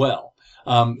communicate well.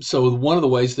 So one of the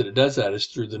ways that it does that is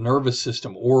through the nervous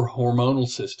system or hormonal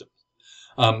system.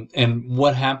 And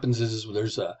what happens is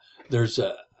there's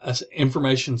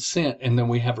information sent, and then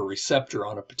we have a receptor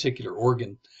on a particular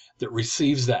organ that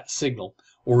receives that signal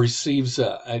or receives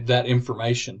that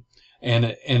information, and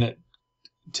it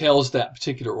tells that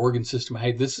particular organ system,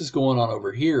 hey, this is going on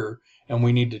over here, and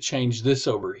we need to change this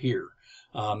over here.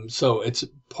 So it's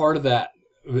part of that.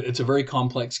 It's a very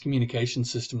complex communication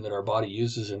system that our body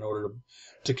uses in order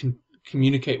to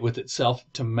communicate with itself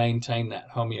to maintain that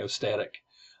homeostatic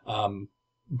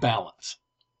balance.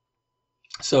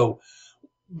 So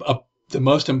the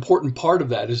most important part of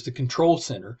that is the control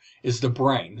center, is the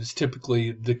brain. It's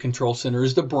typically the control center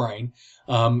is the brain,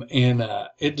 and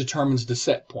it determines the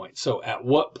set point. So at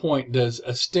what point does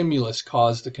a stimulus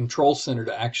cause the control center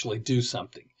to actually do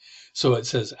something? So it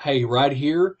says, hey, right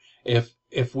here,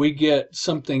 if we get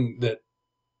something that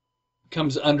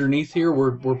comes underneath here,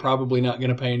 we're probably not going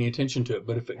to pay any attention to it.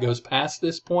 But if it goes past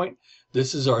this point,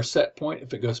 this is our set point.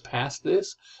 If it goes past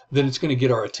this, then it's going to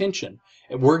get our attention.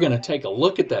 And we're going to take a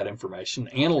look at that information,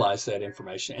 analyze that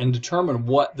information, and determine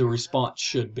what the response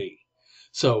should be.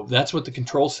 So that's what the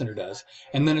control center does.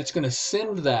 And then it's going to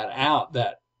send that out,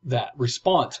 that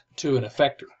response, to an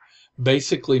effector.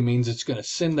 Basically means it's going to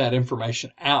send that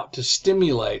information out to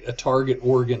stimulate a target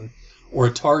organ or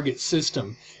a target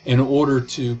system in order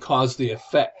to cause the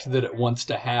effect that it wants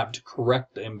to have to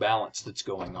correct the imbalance that's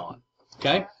going on.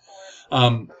 Okay.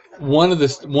 One of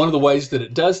the ways that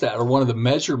it does that, or one of the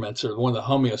measurements, or one of the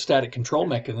homeostatic control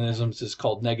mechanisms, is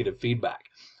called negative feedback.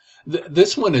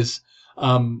 This one is,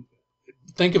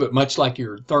 think of it much like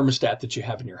your thermostat that you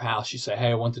have in your house. You say,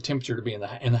 hey, I want the temperature to be in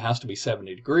the house to be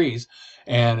 70 degrees,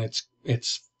 and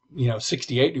it's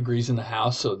 68 degrees in the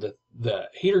house, so the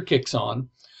heater kicks on,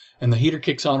 and the heater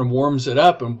kicks on and warms it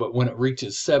up, but when it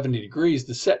reaches 70 degrees,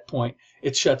 the set point,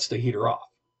 it shuts the heater off.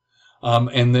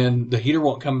 And then the heater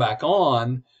won't come back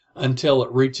on until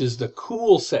it reaches the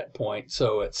cool set point.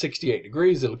 So at 68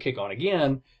 degrees, it'll kick on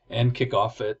again and kick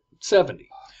off at 70.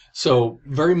 So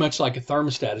very much like a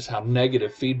thermostat is how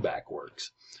negative feedback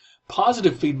works.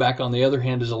 Positive feedback, on the other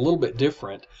hand, is a little bit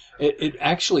different. It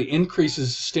actually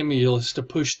increases stimulus to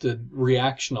push the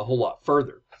reaction a whole lot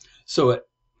further. So it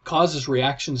causes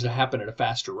reactions to happen at a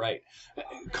faster rate.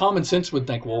 Common sense would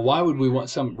think, well, why would we want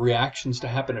some reactions to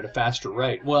happen at a faster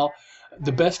rate? Well,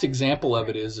 the best example of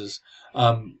it is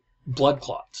blood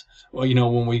clots. Well,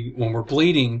 when we're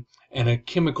bleeding and a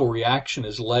chemical reaction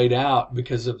is laid out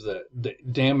because of the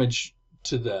damage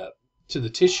to the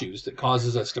tissues that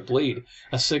causes us to bleed,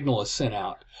 a signal is sent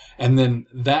out, and then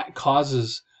that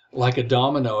causes like a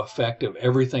domino effect of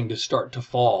everything to start to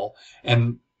fall,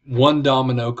 and one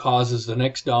domino causes the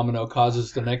next domino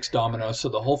causes the next domino, so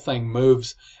the whole thing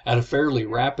moves at a fairly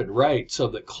rapid rate so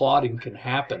that clotting can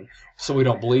happen so we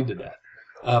don't bleed to death.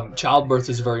 Childbirth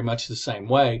is very much the same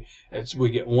way. We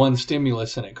get one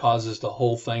stimulus and it causes the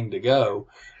whole thing to go.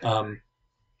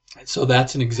 So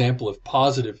that's an example of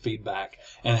positive feedback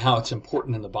and how it's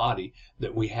important in the body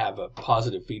that we have a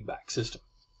positive feedback system.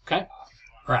 Okay?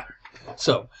 All right.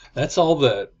 So that's all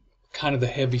the kind of the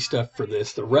heavy stuff for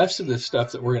this. The rest of this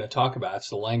stuff that we're going to talk about, it's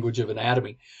the language of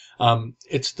anatomy.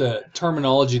 It's the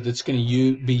terminology that's going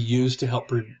to be used to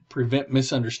help prevent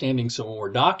misunderstanding. So when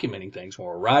we're documenting things, when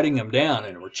we're writing them down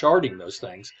and we're charting those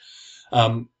things,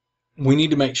 we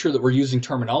need to make sure that we're using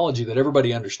terminology that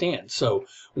everybody understands. So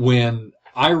when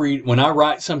I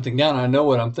write something down, I know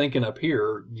what I'm thinking up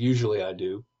here. Usually I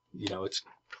do. It's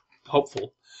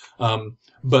hopeful.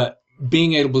 But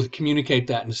being able to communicate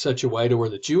that in such a way to where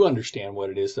that you understand what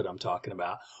it is that I'm talking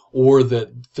about, or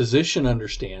the physician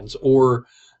understands, or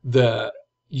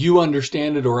you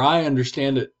understand it, or I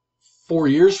understand it 4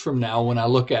 years from now when I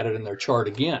look at it in their chart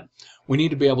again. We need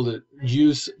to be able to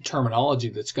use terminology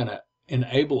that's going to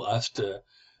enable us to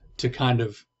kind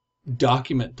of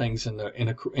document things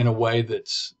in a way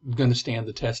that's going to stand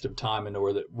the test of time, and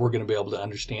where that we're going to be able to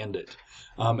understand it,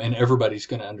 and everybody's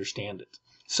going to understand it.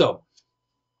 So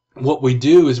what we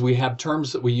do is we have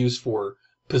terms that we use for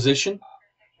position,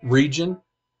 region,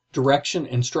 direction,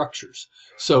 and structures.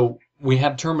 So we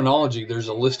have terminology. There's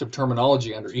a list of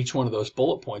terminology under each one of those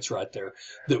bullet points right there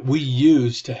that we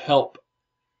use to help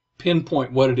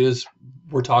pinpoint what it is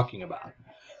we're talking about.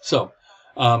 So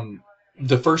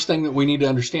the first thing that we need to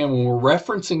understand when we're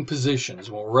referencing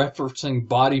positions, when we're referencing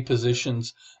body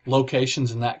positions,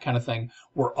 locations, and that kind of thing,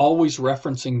 we're always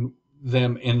referencing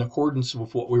them in accordance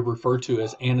with what we refer to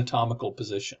as anatomical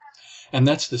position. And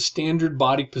that's the standard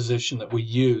body position that we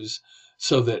use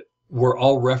so that we're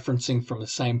all referencing from the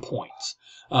same points.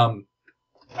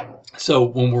 So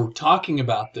when we're talking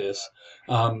about this,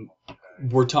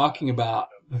 we're talking about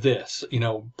this,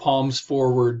 palms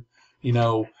forward,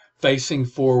 facing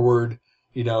forward,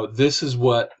 this is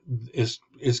what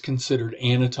is considered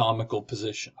anatomical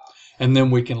position. And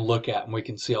then we can look at and we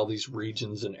can see all these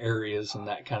regions and areas and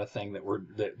that kind of thing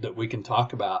that we can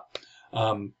talk about.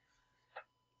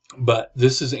 But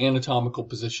this is anatomical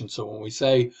position. So when we're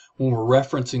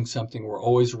referencing something, we're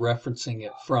always referencing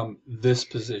it from this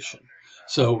position.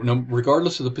 So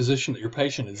regardless of the position that your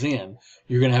patient is in,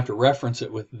 you're going to have to reference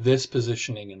it with this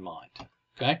positioning in mind.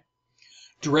 Okay?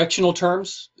 Directional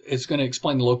terms, it's going to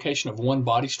explain the location of one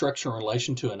body structure in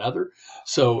relation to another.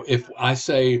 So if I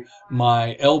say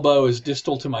my elbow is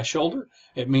distal to my shoulder,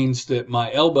 it means that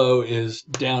my elbow is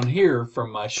down here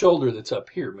from my shoulder that's up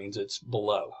here. It means it's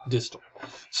below, distal.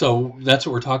 So that's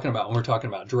what we're talking about when we're talking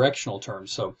about directional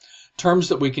terms. So terms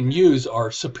that we can use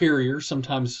are superior,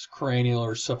 sometimes cranial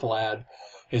or cephalad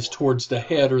is towards the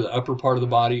head or the upper part of the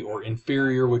body, or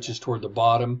inferior, which is toward the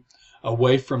bottom,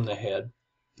 away from the head.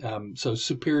 So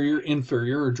superior,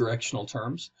 inferior are directional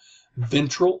terms.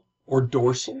 Ventral or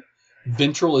dorsal.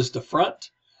 Ventral is the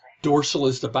front. Dorsal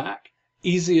is the back.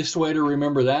 Easiest way to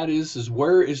remember that is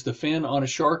where is the fin on a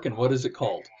shark and what is it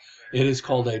called? It is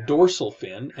called a dorsal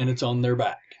fin, and it's on their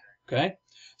back. Okay?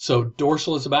 So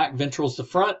dorsal is the back, ventral is the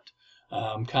front.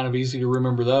 Kind of easy to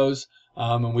remember those.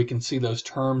 And we can see those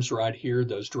terms right here,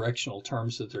 those directional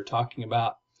terms that they're talking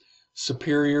about.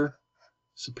 Superior,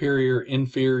 superior,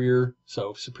 inferior.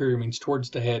 So superior means towards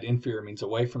the head, inferior means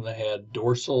away from the head.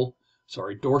 Dorsal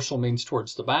means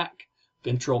towards the back.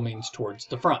 Ventral means towards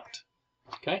the front.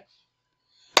 Okay.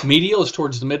 Medial is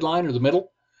towards the midline or the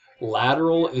middle.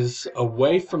 Lateral is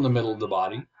away from the middle of the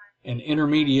body. And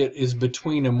intermediate is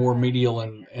between a more medial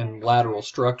and lateral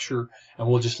structure. And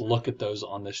we'll just look at those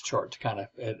on this chart to kind of,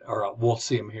 or we'll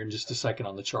see them here in just a second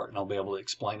on the chart, and I'll be able to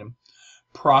explain them.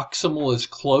 Proximal is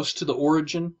close to the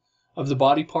origin of the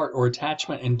body part or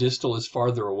attachment, and distal is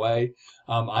farther away.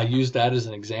 I used that as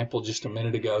an example just a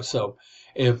minute ago. So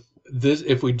if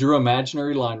we drew an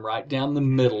imaginary line right down the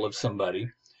middle of somebody,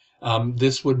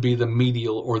 this would be the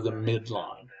medial or the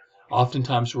midline.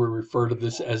 Oftentimes we refer to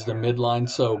this as the midline.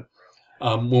 So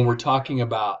when we're talking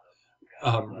about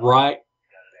right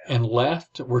and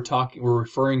left, we're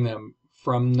referring them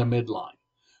from the midline.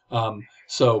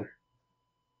 So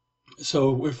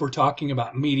if we're talking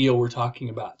about medial, we're talking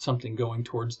about something going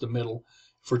towards the middle.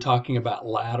 If we're talking about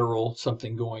lateral,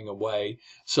 something going away.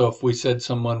 So if we said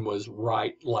someone was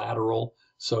right lateral,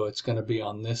 so it's going to be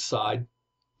on this side,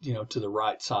 to the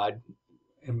right side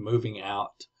and moving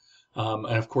out. And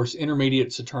of course, intermediate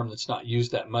is a term that's not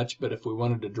used that much, but if we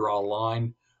wanted to draw a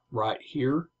line right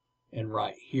here and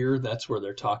right here, that's where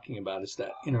they're talking about, is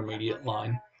that intermediate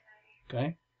line.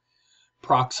 Okay.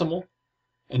 Proximal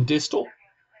and distal.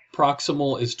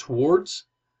 Proximal is towards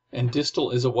and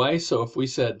distal is away. So if we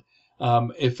said,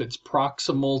 if it's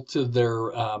proximal to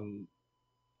their, I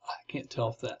can't tell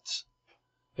if that's,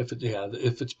 if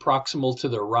it's proximal to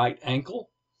their right ankle,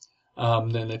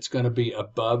 then it's going to be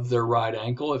above their right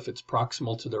ankle. If it's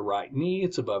proximal to their right knee,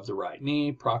 it's above the right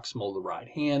knee. Proximal to the right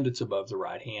hand, it's above the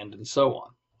right hand, and so on.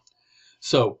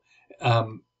 So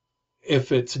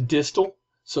if it's distal,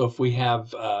 so if we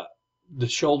have the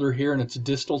shoulder here and it's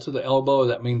distal to the elbow,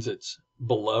 that means it's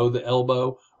below the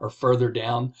elbow or further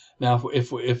down. Now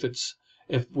if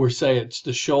we say it's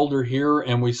the shoulder here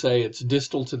and we say it's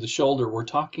distal to the shoulder, we're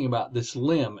talking about this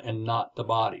limb and not the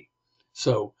body.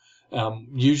 So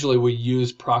usually we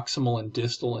use proximal and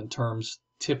distal in terms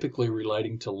typically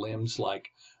relating to limbs like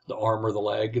the arm or the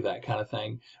leg, that kind of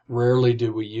thing. Rarely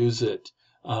do we use it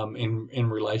in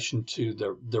relation to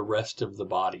the rest of the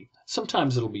body.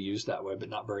 Sometimes it'll be used that way, but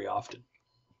not very often.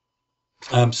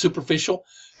 Superficial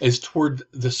is toward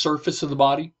the surface of the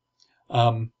body,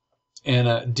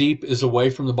 and deep is away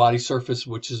from the body surface,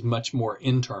 which is much more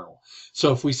internal.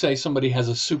 So if we say somebody has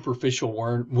a superficial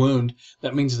wound,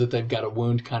 that means that they've got a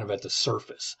wound kind of at the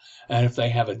surface. And if they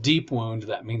have a deep wound,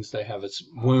 that means they have a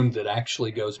wound that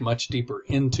actually goes much deeper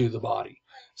into the body.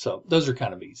 So those are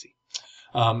kind of easy.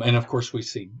 And of course we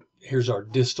see, here's our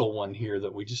distal one here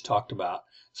that we just talked about.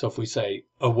 So if we say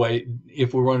away,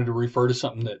 if we wanted to refer to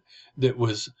something that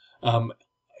was,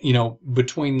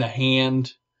 between the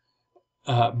hand,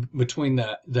 between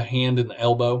the hand and the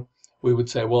elbow, we would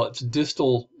say, well, it's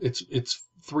distal, it's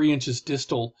 3 inches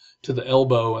distal to the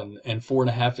elbow and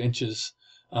 4.5 inches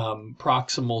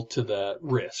proximal to the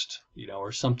wrist,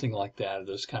 or something like that,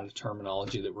 those kind of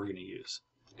terminology that we're going to use.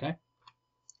 Okay.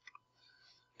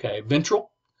 Okay,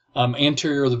 ventral,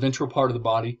 anterior or the ventral part of the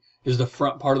body is the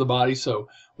front part of the body. So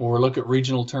when we look at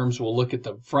regional terms, we'll look at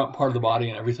the front part of the body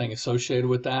and everything associated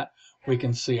with that. We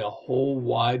can see a whole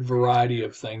wide variety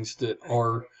of things that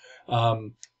are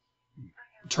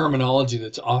terminology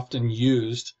that's often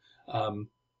used when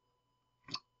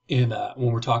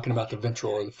we're talking about the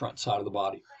ventral or the front side of the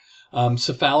body.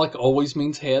 Cephalic always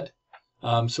means head,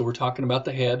 so we're talking about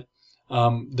the head.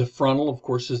 The frontal, of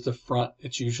course, is the front.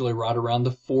 It's usually right around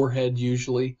the forehead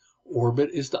usually. Orbit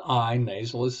is the eye,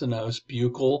 nasal is the nose,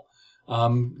 buccal,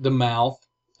 the mouth,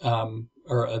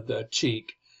 or the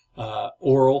cheek,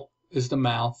 oral is the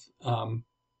mouth,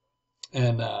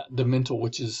 and the mental,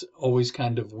 which is always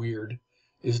kind of weird,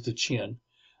 is the chin.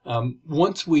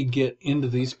 Once we get into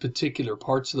these particular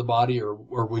parts of the body,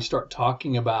 or we start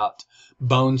talking about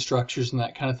bone structures and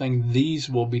that kind of thing, these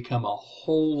will become a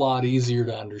whole lot easier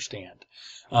to understand,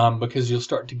 because you'll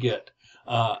start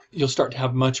to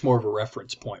have much more of a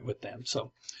reference point with them.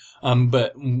 So,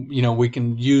 but we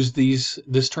can use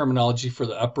this terminology for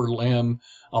the upper limb.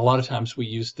 A lot of times we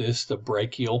use the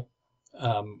brachial,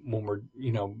 when we're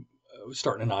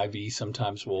starting an IV.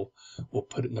 Sometimes we'll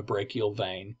put it in the brachial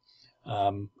vein.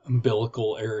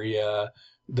 Umbilical area,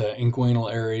 the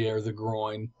inguinal area or the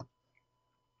groin,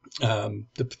 the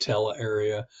patella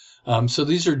area. So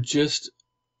these are just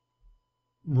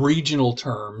regional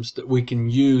terms that we can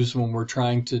use when we're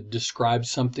trying to describe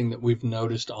something that we've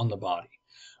noticed on the body.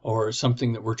 or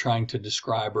something that we're trying to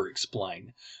describe or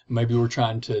explain. Maybe we're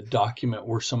trying to document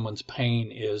where someone's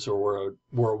pain is, or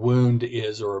where a wound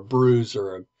is, or a bruise,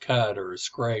 or a cut, or a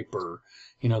scrape, or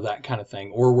that kind of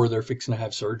thing, or where they're fixing to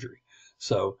have surgery.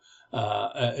 So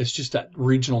it's just that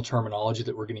regional terminology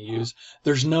that we're going to use.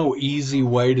 There's no easy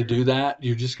way to do that.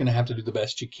 You're just going to have to do the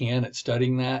best you can at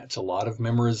studying that. It's a lot of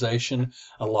memorization,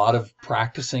 a lot of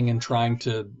practicing and trying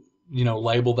to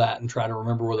label that and try to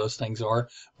remember where those things are.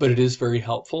 But it is very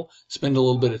helpful. Spend a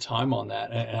little bit of time on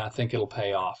that, and I think it'll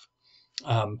pay off.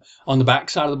 On the back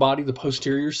side of the body, the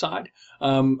posterior side,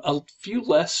 a few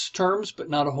less terms, but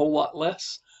not a whole lot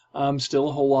less. Still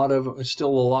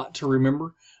a lot to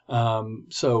remember.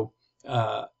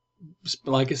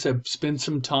 Like I said, spend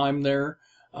some time there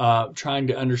trying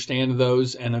to understand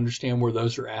those and understand where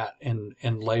those are at,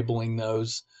 and labeling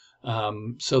those,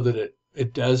 so that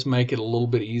it does make it a little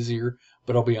bit easier.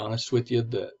 But I'll be honest with you,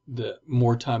 the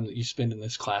more time that you spend in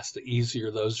this class, the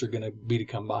easier those are going to be to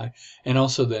come by. And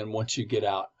also then once you get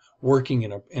out working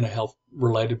in a health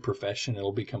related profession,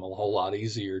 it'll become a whole lot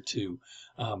easier to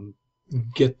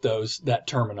get that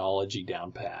terminology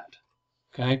down pat.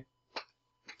 Okay.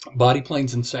 Body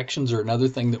planes and sections are another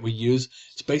thing that we use.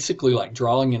 It's basically like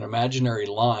drawing an imaginary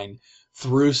line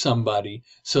through somebody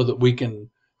so that we can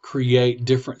create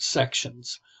different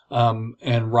sections,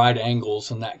 and right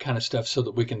angles and that kind of stuff, so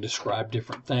that we can describe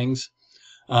different things.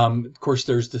 Of course,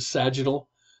 there's the sagittal,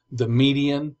 the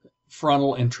median,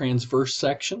 frontal, and transverse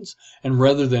sections. And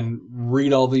rather than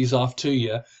read all these off to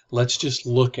you, let's just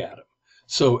look at them.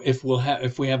 So if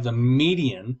we have the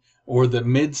median or the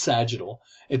mid-sagittal,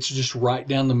 it's just right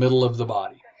down the middle of the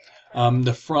body.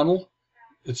 The frontal,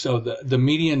 so the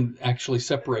median actually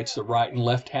separates the right and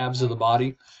left halves of the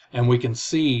body, and we can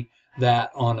see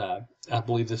that on I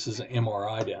believe this is an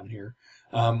MRI down here.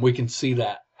 We can see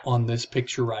that on this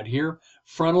picture right here.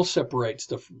 Frontal separates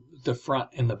the front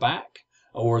and the back,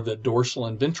 or the dorsal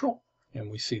and ventral, and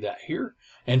we see that here.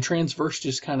 And transverse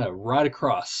just kind of right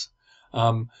across.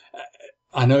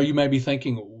 I know you may be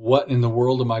thinking, what in the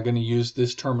world am I going to use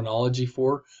this terminology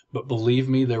for? But believe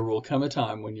me, there will come a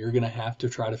time when you're going to have to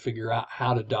try to figure out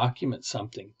how to document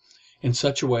something in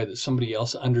such a way that somebody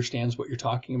else understands what you're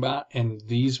talking about, and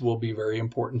these will be very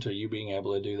important to you being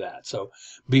able to do that. So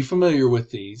be familiar with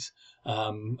these,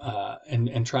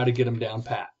 and try to get them down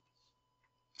pat.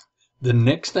 The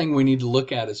next thing we need to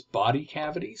look at is body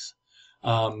cavities.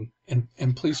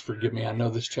 And please forgive me, I know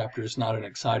this chapter is not an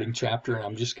exciting chapter, and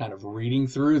I'm just kind of reading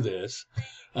through this,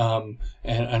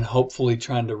 and hopefully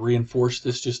trying to reinforce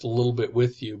this just a little bit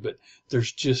with you, but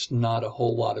there's just not a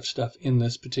whole lot of stuff in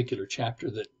this particular chapter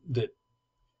that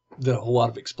a whole lot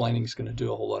of explaining is going to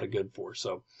do a whole lot of good for.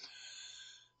 So,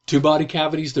 two body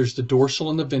cavities, there's the dorsal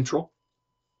and the ventral.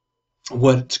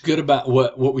 What's good about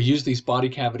what we use these body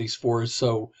cavities for is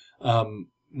so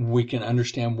we can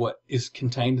understand what is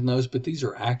contained in those, but these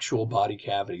are actual body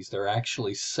cavities. They're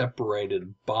actually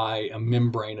separated by a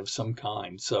membrane of some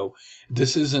kind. So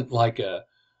this isn't like a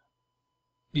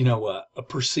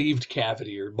perceived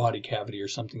cavity or body cavity or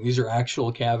something. These are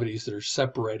actual cavities that are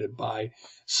separated by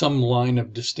some line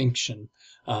of distinction.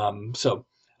 When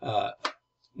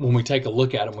we take a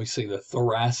look at them, we see the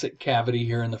thoracic cavity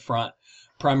here in the front,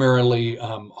 primarily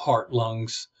heart,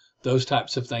 lungs, those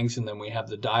types of things. And then we have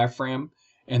the diaphragm.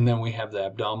 And then we have the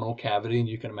abdominal cavity, and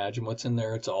you can imagine what's in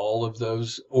there. It's all of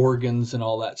those organs and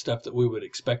all that stuff that we would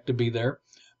expect to be there.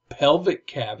 Pelvic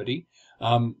cavity,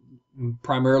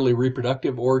 primarily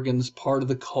reproductive organs, part of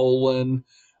the colon,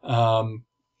 and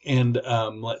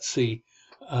let's see,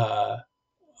 I'm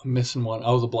missing one.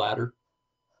 Oh, the bladder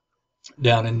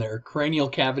down in there. Cranial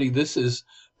cavity, this is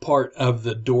part of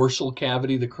the dorsal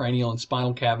cavity, the cranial and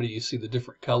spinal cavity. You see the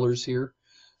different colors here.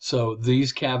 So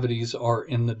these cavities are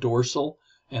in the dorsal,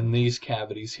 and these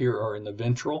cavities here are in the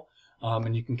ventral,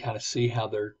 and you can kind of see how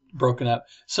they're broken up.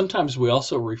 Sometimes we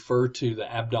also refer to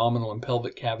the abdominal and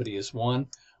pelvic cavity as one.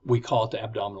 We call it the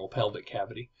abdominal pelvic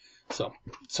cavity. So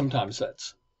sometimes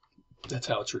that's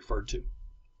how it's referred to.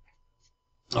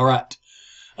 All right,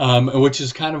 which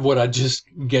is kind of what I just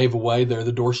gave away there.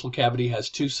 The dorsal cavity has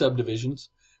two subdivisions: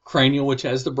 cranial, which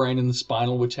has the brain, and the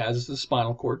spinal, which has the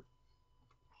spinal cord.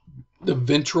 The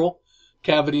ventral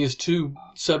cavity is two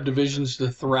subdivisions: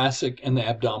 the thoracic and the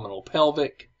abdominal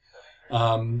pelvic.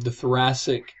 The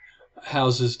thoracic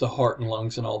houses the heart and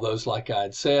lungs and all those, like I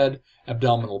had said.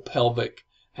 Abdominal pelvic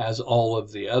has all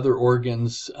of the other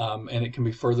organs, and it can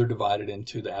be further divided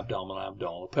into the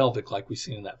abdominal pelvic, like we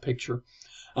see in that picture.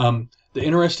 The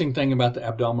interesting thing about the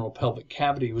abdominal pelvic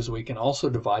cavity was we can also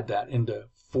divide that into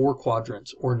 4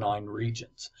 quadrants or 9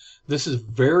 regions. This is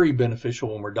very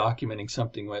beneficial when we're documenting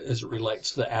something as it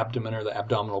relates to the abdomen or the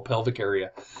abdominal pelvic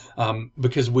area,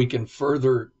 because we can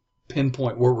further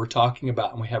pinpoint where we're talking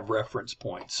about and we have reference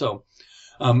points. So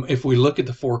if we look at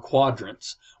the 4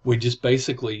 quadrants, we just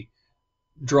basically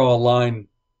draw a line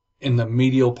in the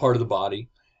medial part of the body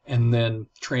and then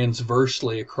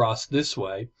transversely across this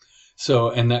way.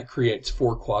 So, and that creates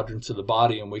 4 quadrants of the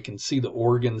body, and we can see the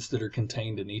organs that are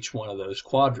contained in each one of those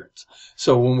quadrants.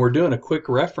 So when we're doing a quick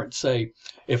reference, say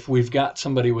if we've got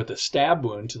somebody with a stab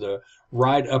wound to the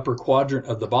right upper quadrant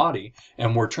of the body,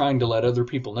 and we're trying to let other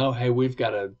people know, hey, we've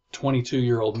got a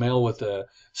 22-year-old male with a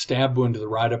stab wound to the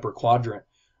right upper quadrant,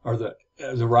 or the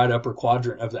right upper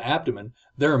quadrant of the abdomen,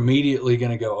 they're immediately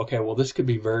going to go, okay, well, this could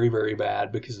be very, very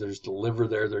bad because there's the liver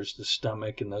there, there's the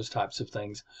stomach, and those types of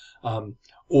things.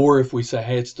 Or if we say,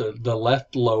 hey, it's the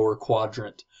left lower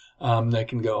quadrant, they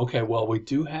can go, okay, well, we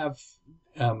do have,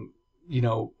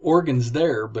 organs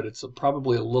there, but it's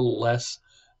probably a little less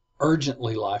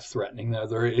urgently life-threatening. Now,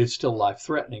 it's still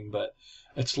life-threatening, but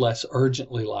it's less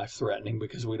urgently life-threatening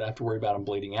because we'd have to worry about them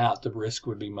bleeding out. The risk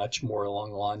would be much more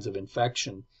along the lines of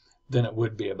infection than it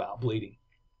would be about bleeding.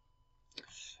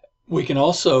 We can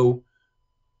also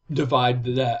divide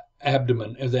the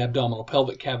abdomen, the abdominal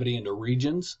pelvic cavity, into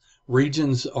regions.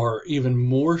 Regions are even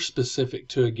more specific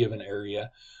to a given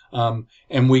area.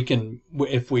 And we can,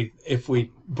 if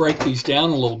we break these down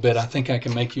a little bit, I think I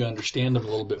can make you understand them a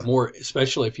little bit more,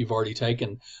 especially if you've already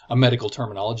taken a medical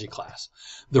terminology class.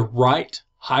 The right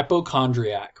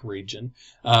hypochondriac region,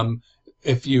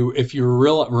 if you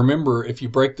remember, if you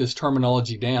break this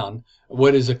terminology down,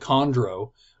 what is a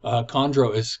chondro?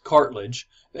 Chondro is cartilage,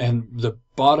 and the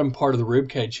bottom part of the rib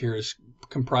cage here is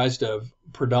comprised of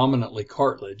predominantly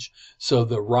cartilage. So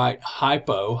the right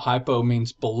hypo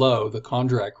means below the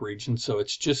chondriac region, so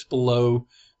it's just below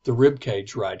the rib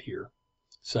cage right here.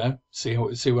 So see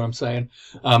what I'm saying?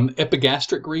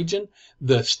 Epigastric region,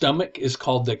 the stomach is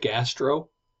called the gastro,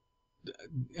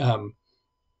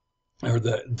 or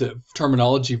the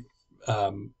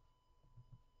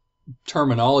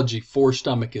terminology for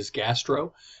stomach is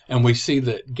gastro, and we see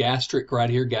that gastric right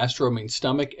here, gastro means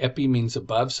stomach, epi means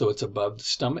above, so it's above the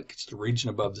stomach, it's the region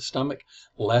above the stomach.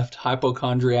 Left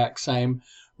hypochondriac, same.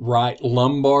 Right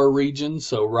lumbar region,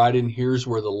 so right in here's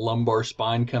where the lumbar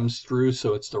spine comes through,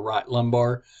 so it's the right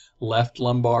lumbar. Left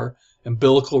lumbar.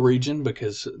 Umbilical region,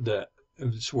 because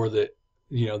it's where the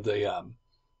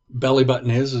belly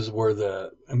button is where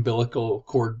the umbilical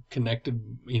cord connected,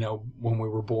 when we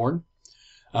were born.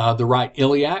 The right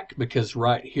iliac, because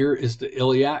right here is the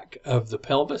iliac of the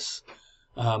pelvis,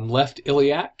 left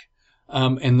iliac,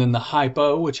 and then the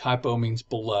hypo, which hypo means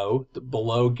below, the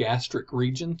below gastric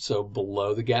region, so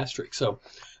below the gastric. So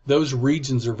those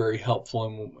regions are very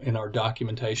helpful in our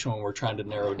documentation when we're trying to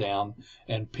narrow down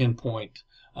and pinpoint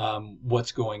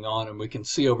what's going on, and we can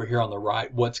see over here on the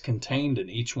right what's contained in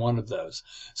each one of those.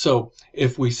 So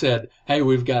if we said, hey,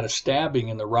 we've got a stabbing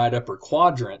in the right upper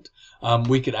quadrant,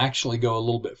 we could actually go a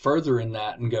little bit further in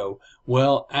that and go,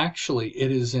 well, actually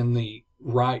it is in the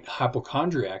right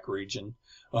hypochondriac region,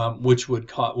 which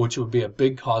would be a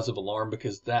big cause of alarm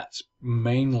because that's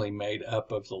mainly made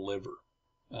up of the liver.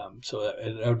 So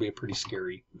that would be a pretty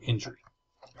scary injury.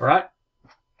 All right.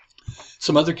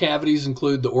 Some other cavities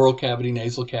include the oral cavity,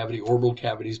 nasal cavity, orbital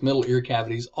cavities, middle ear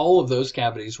cavities. All of those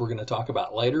cavities we're going to talk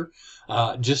about later.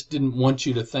 Just didn't want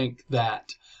you to think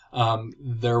that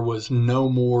there was no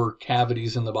more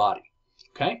cavities in the body.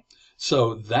 Okay,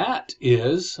 so that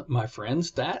is, my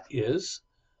friends, that is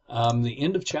the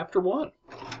end of chapter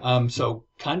 1. So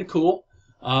kind of cool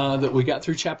that we got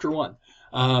through chapter 1.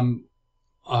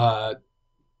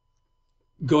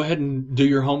 Go ahead and do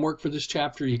your homework for this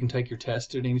chapter. You can take your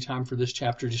test at any time for this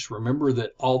chapter. Just remember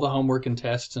that all the homework and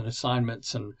tests and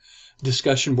assignments and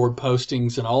discussion board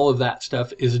postings and all of that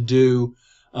stuff is due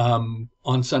on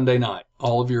Sunday night.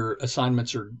 All of your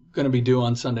assignments are going to be due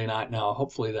on Sunday night. Now,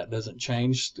 hopefully that doesn't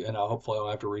change, and hopefully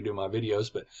I'll have to redo my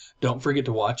videos, but don't forget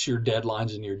to watch your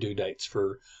deadlines and your due dates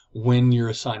for when your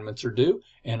assignments are due,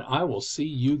 and I will see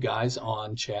you guys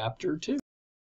on chapter 2.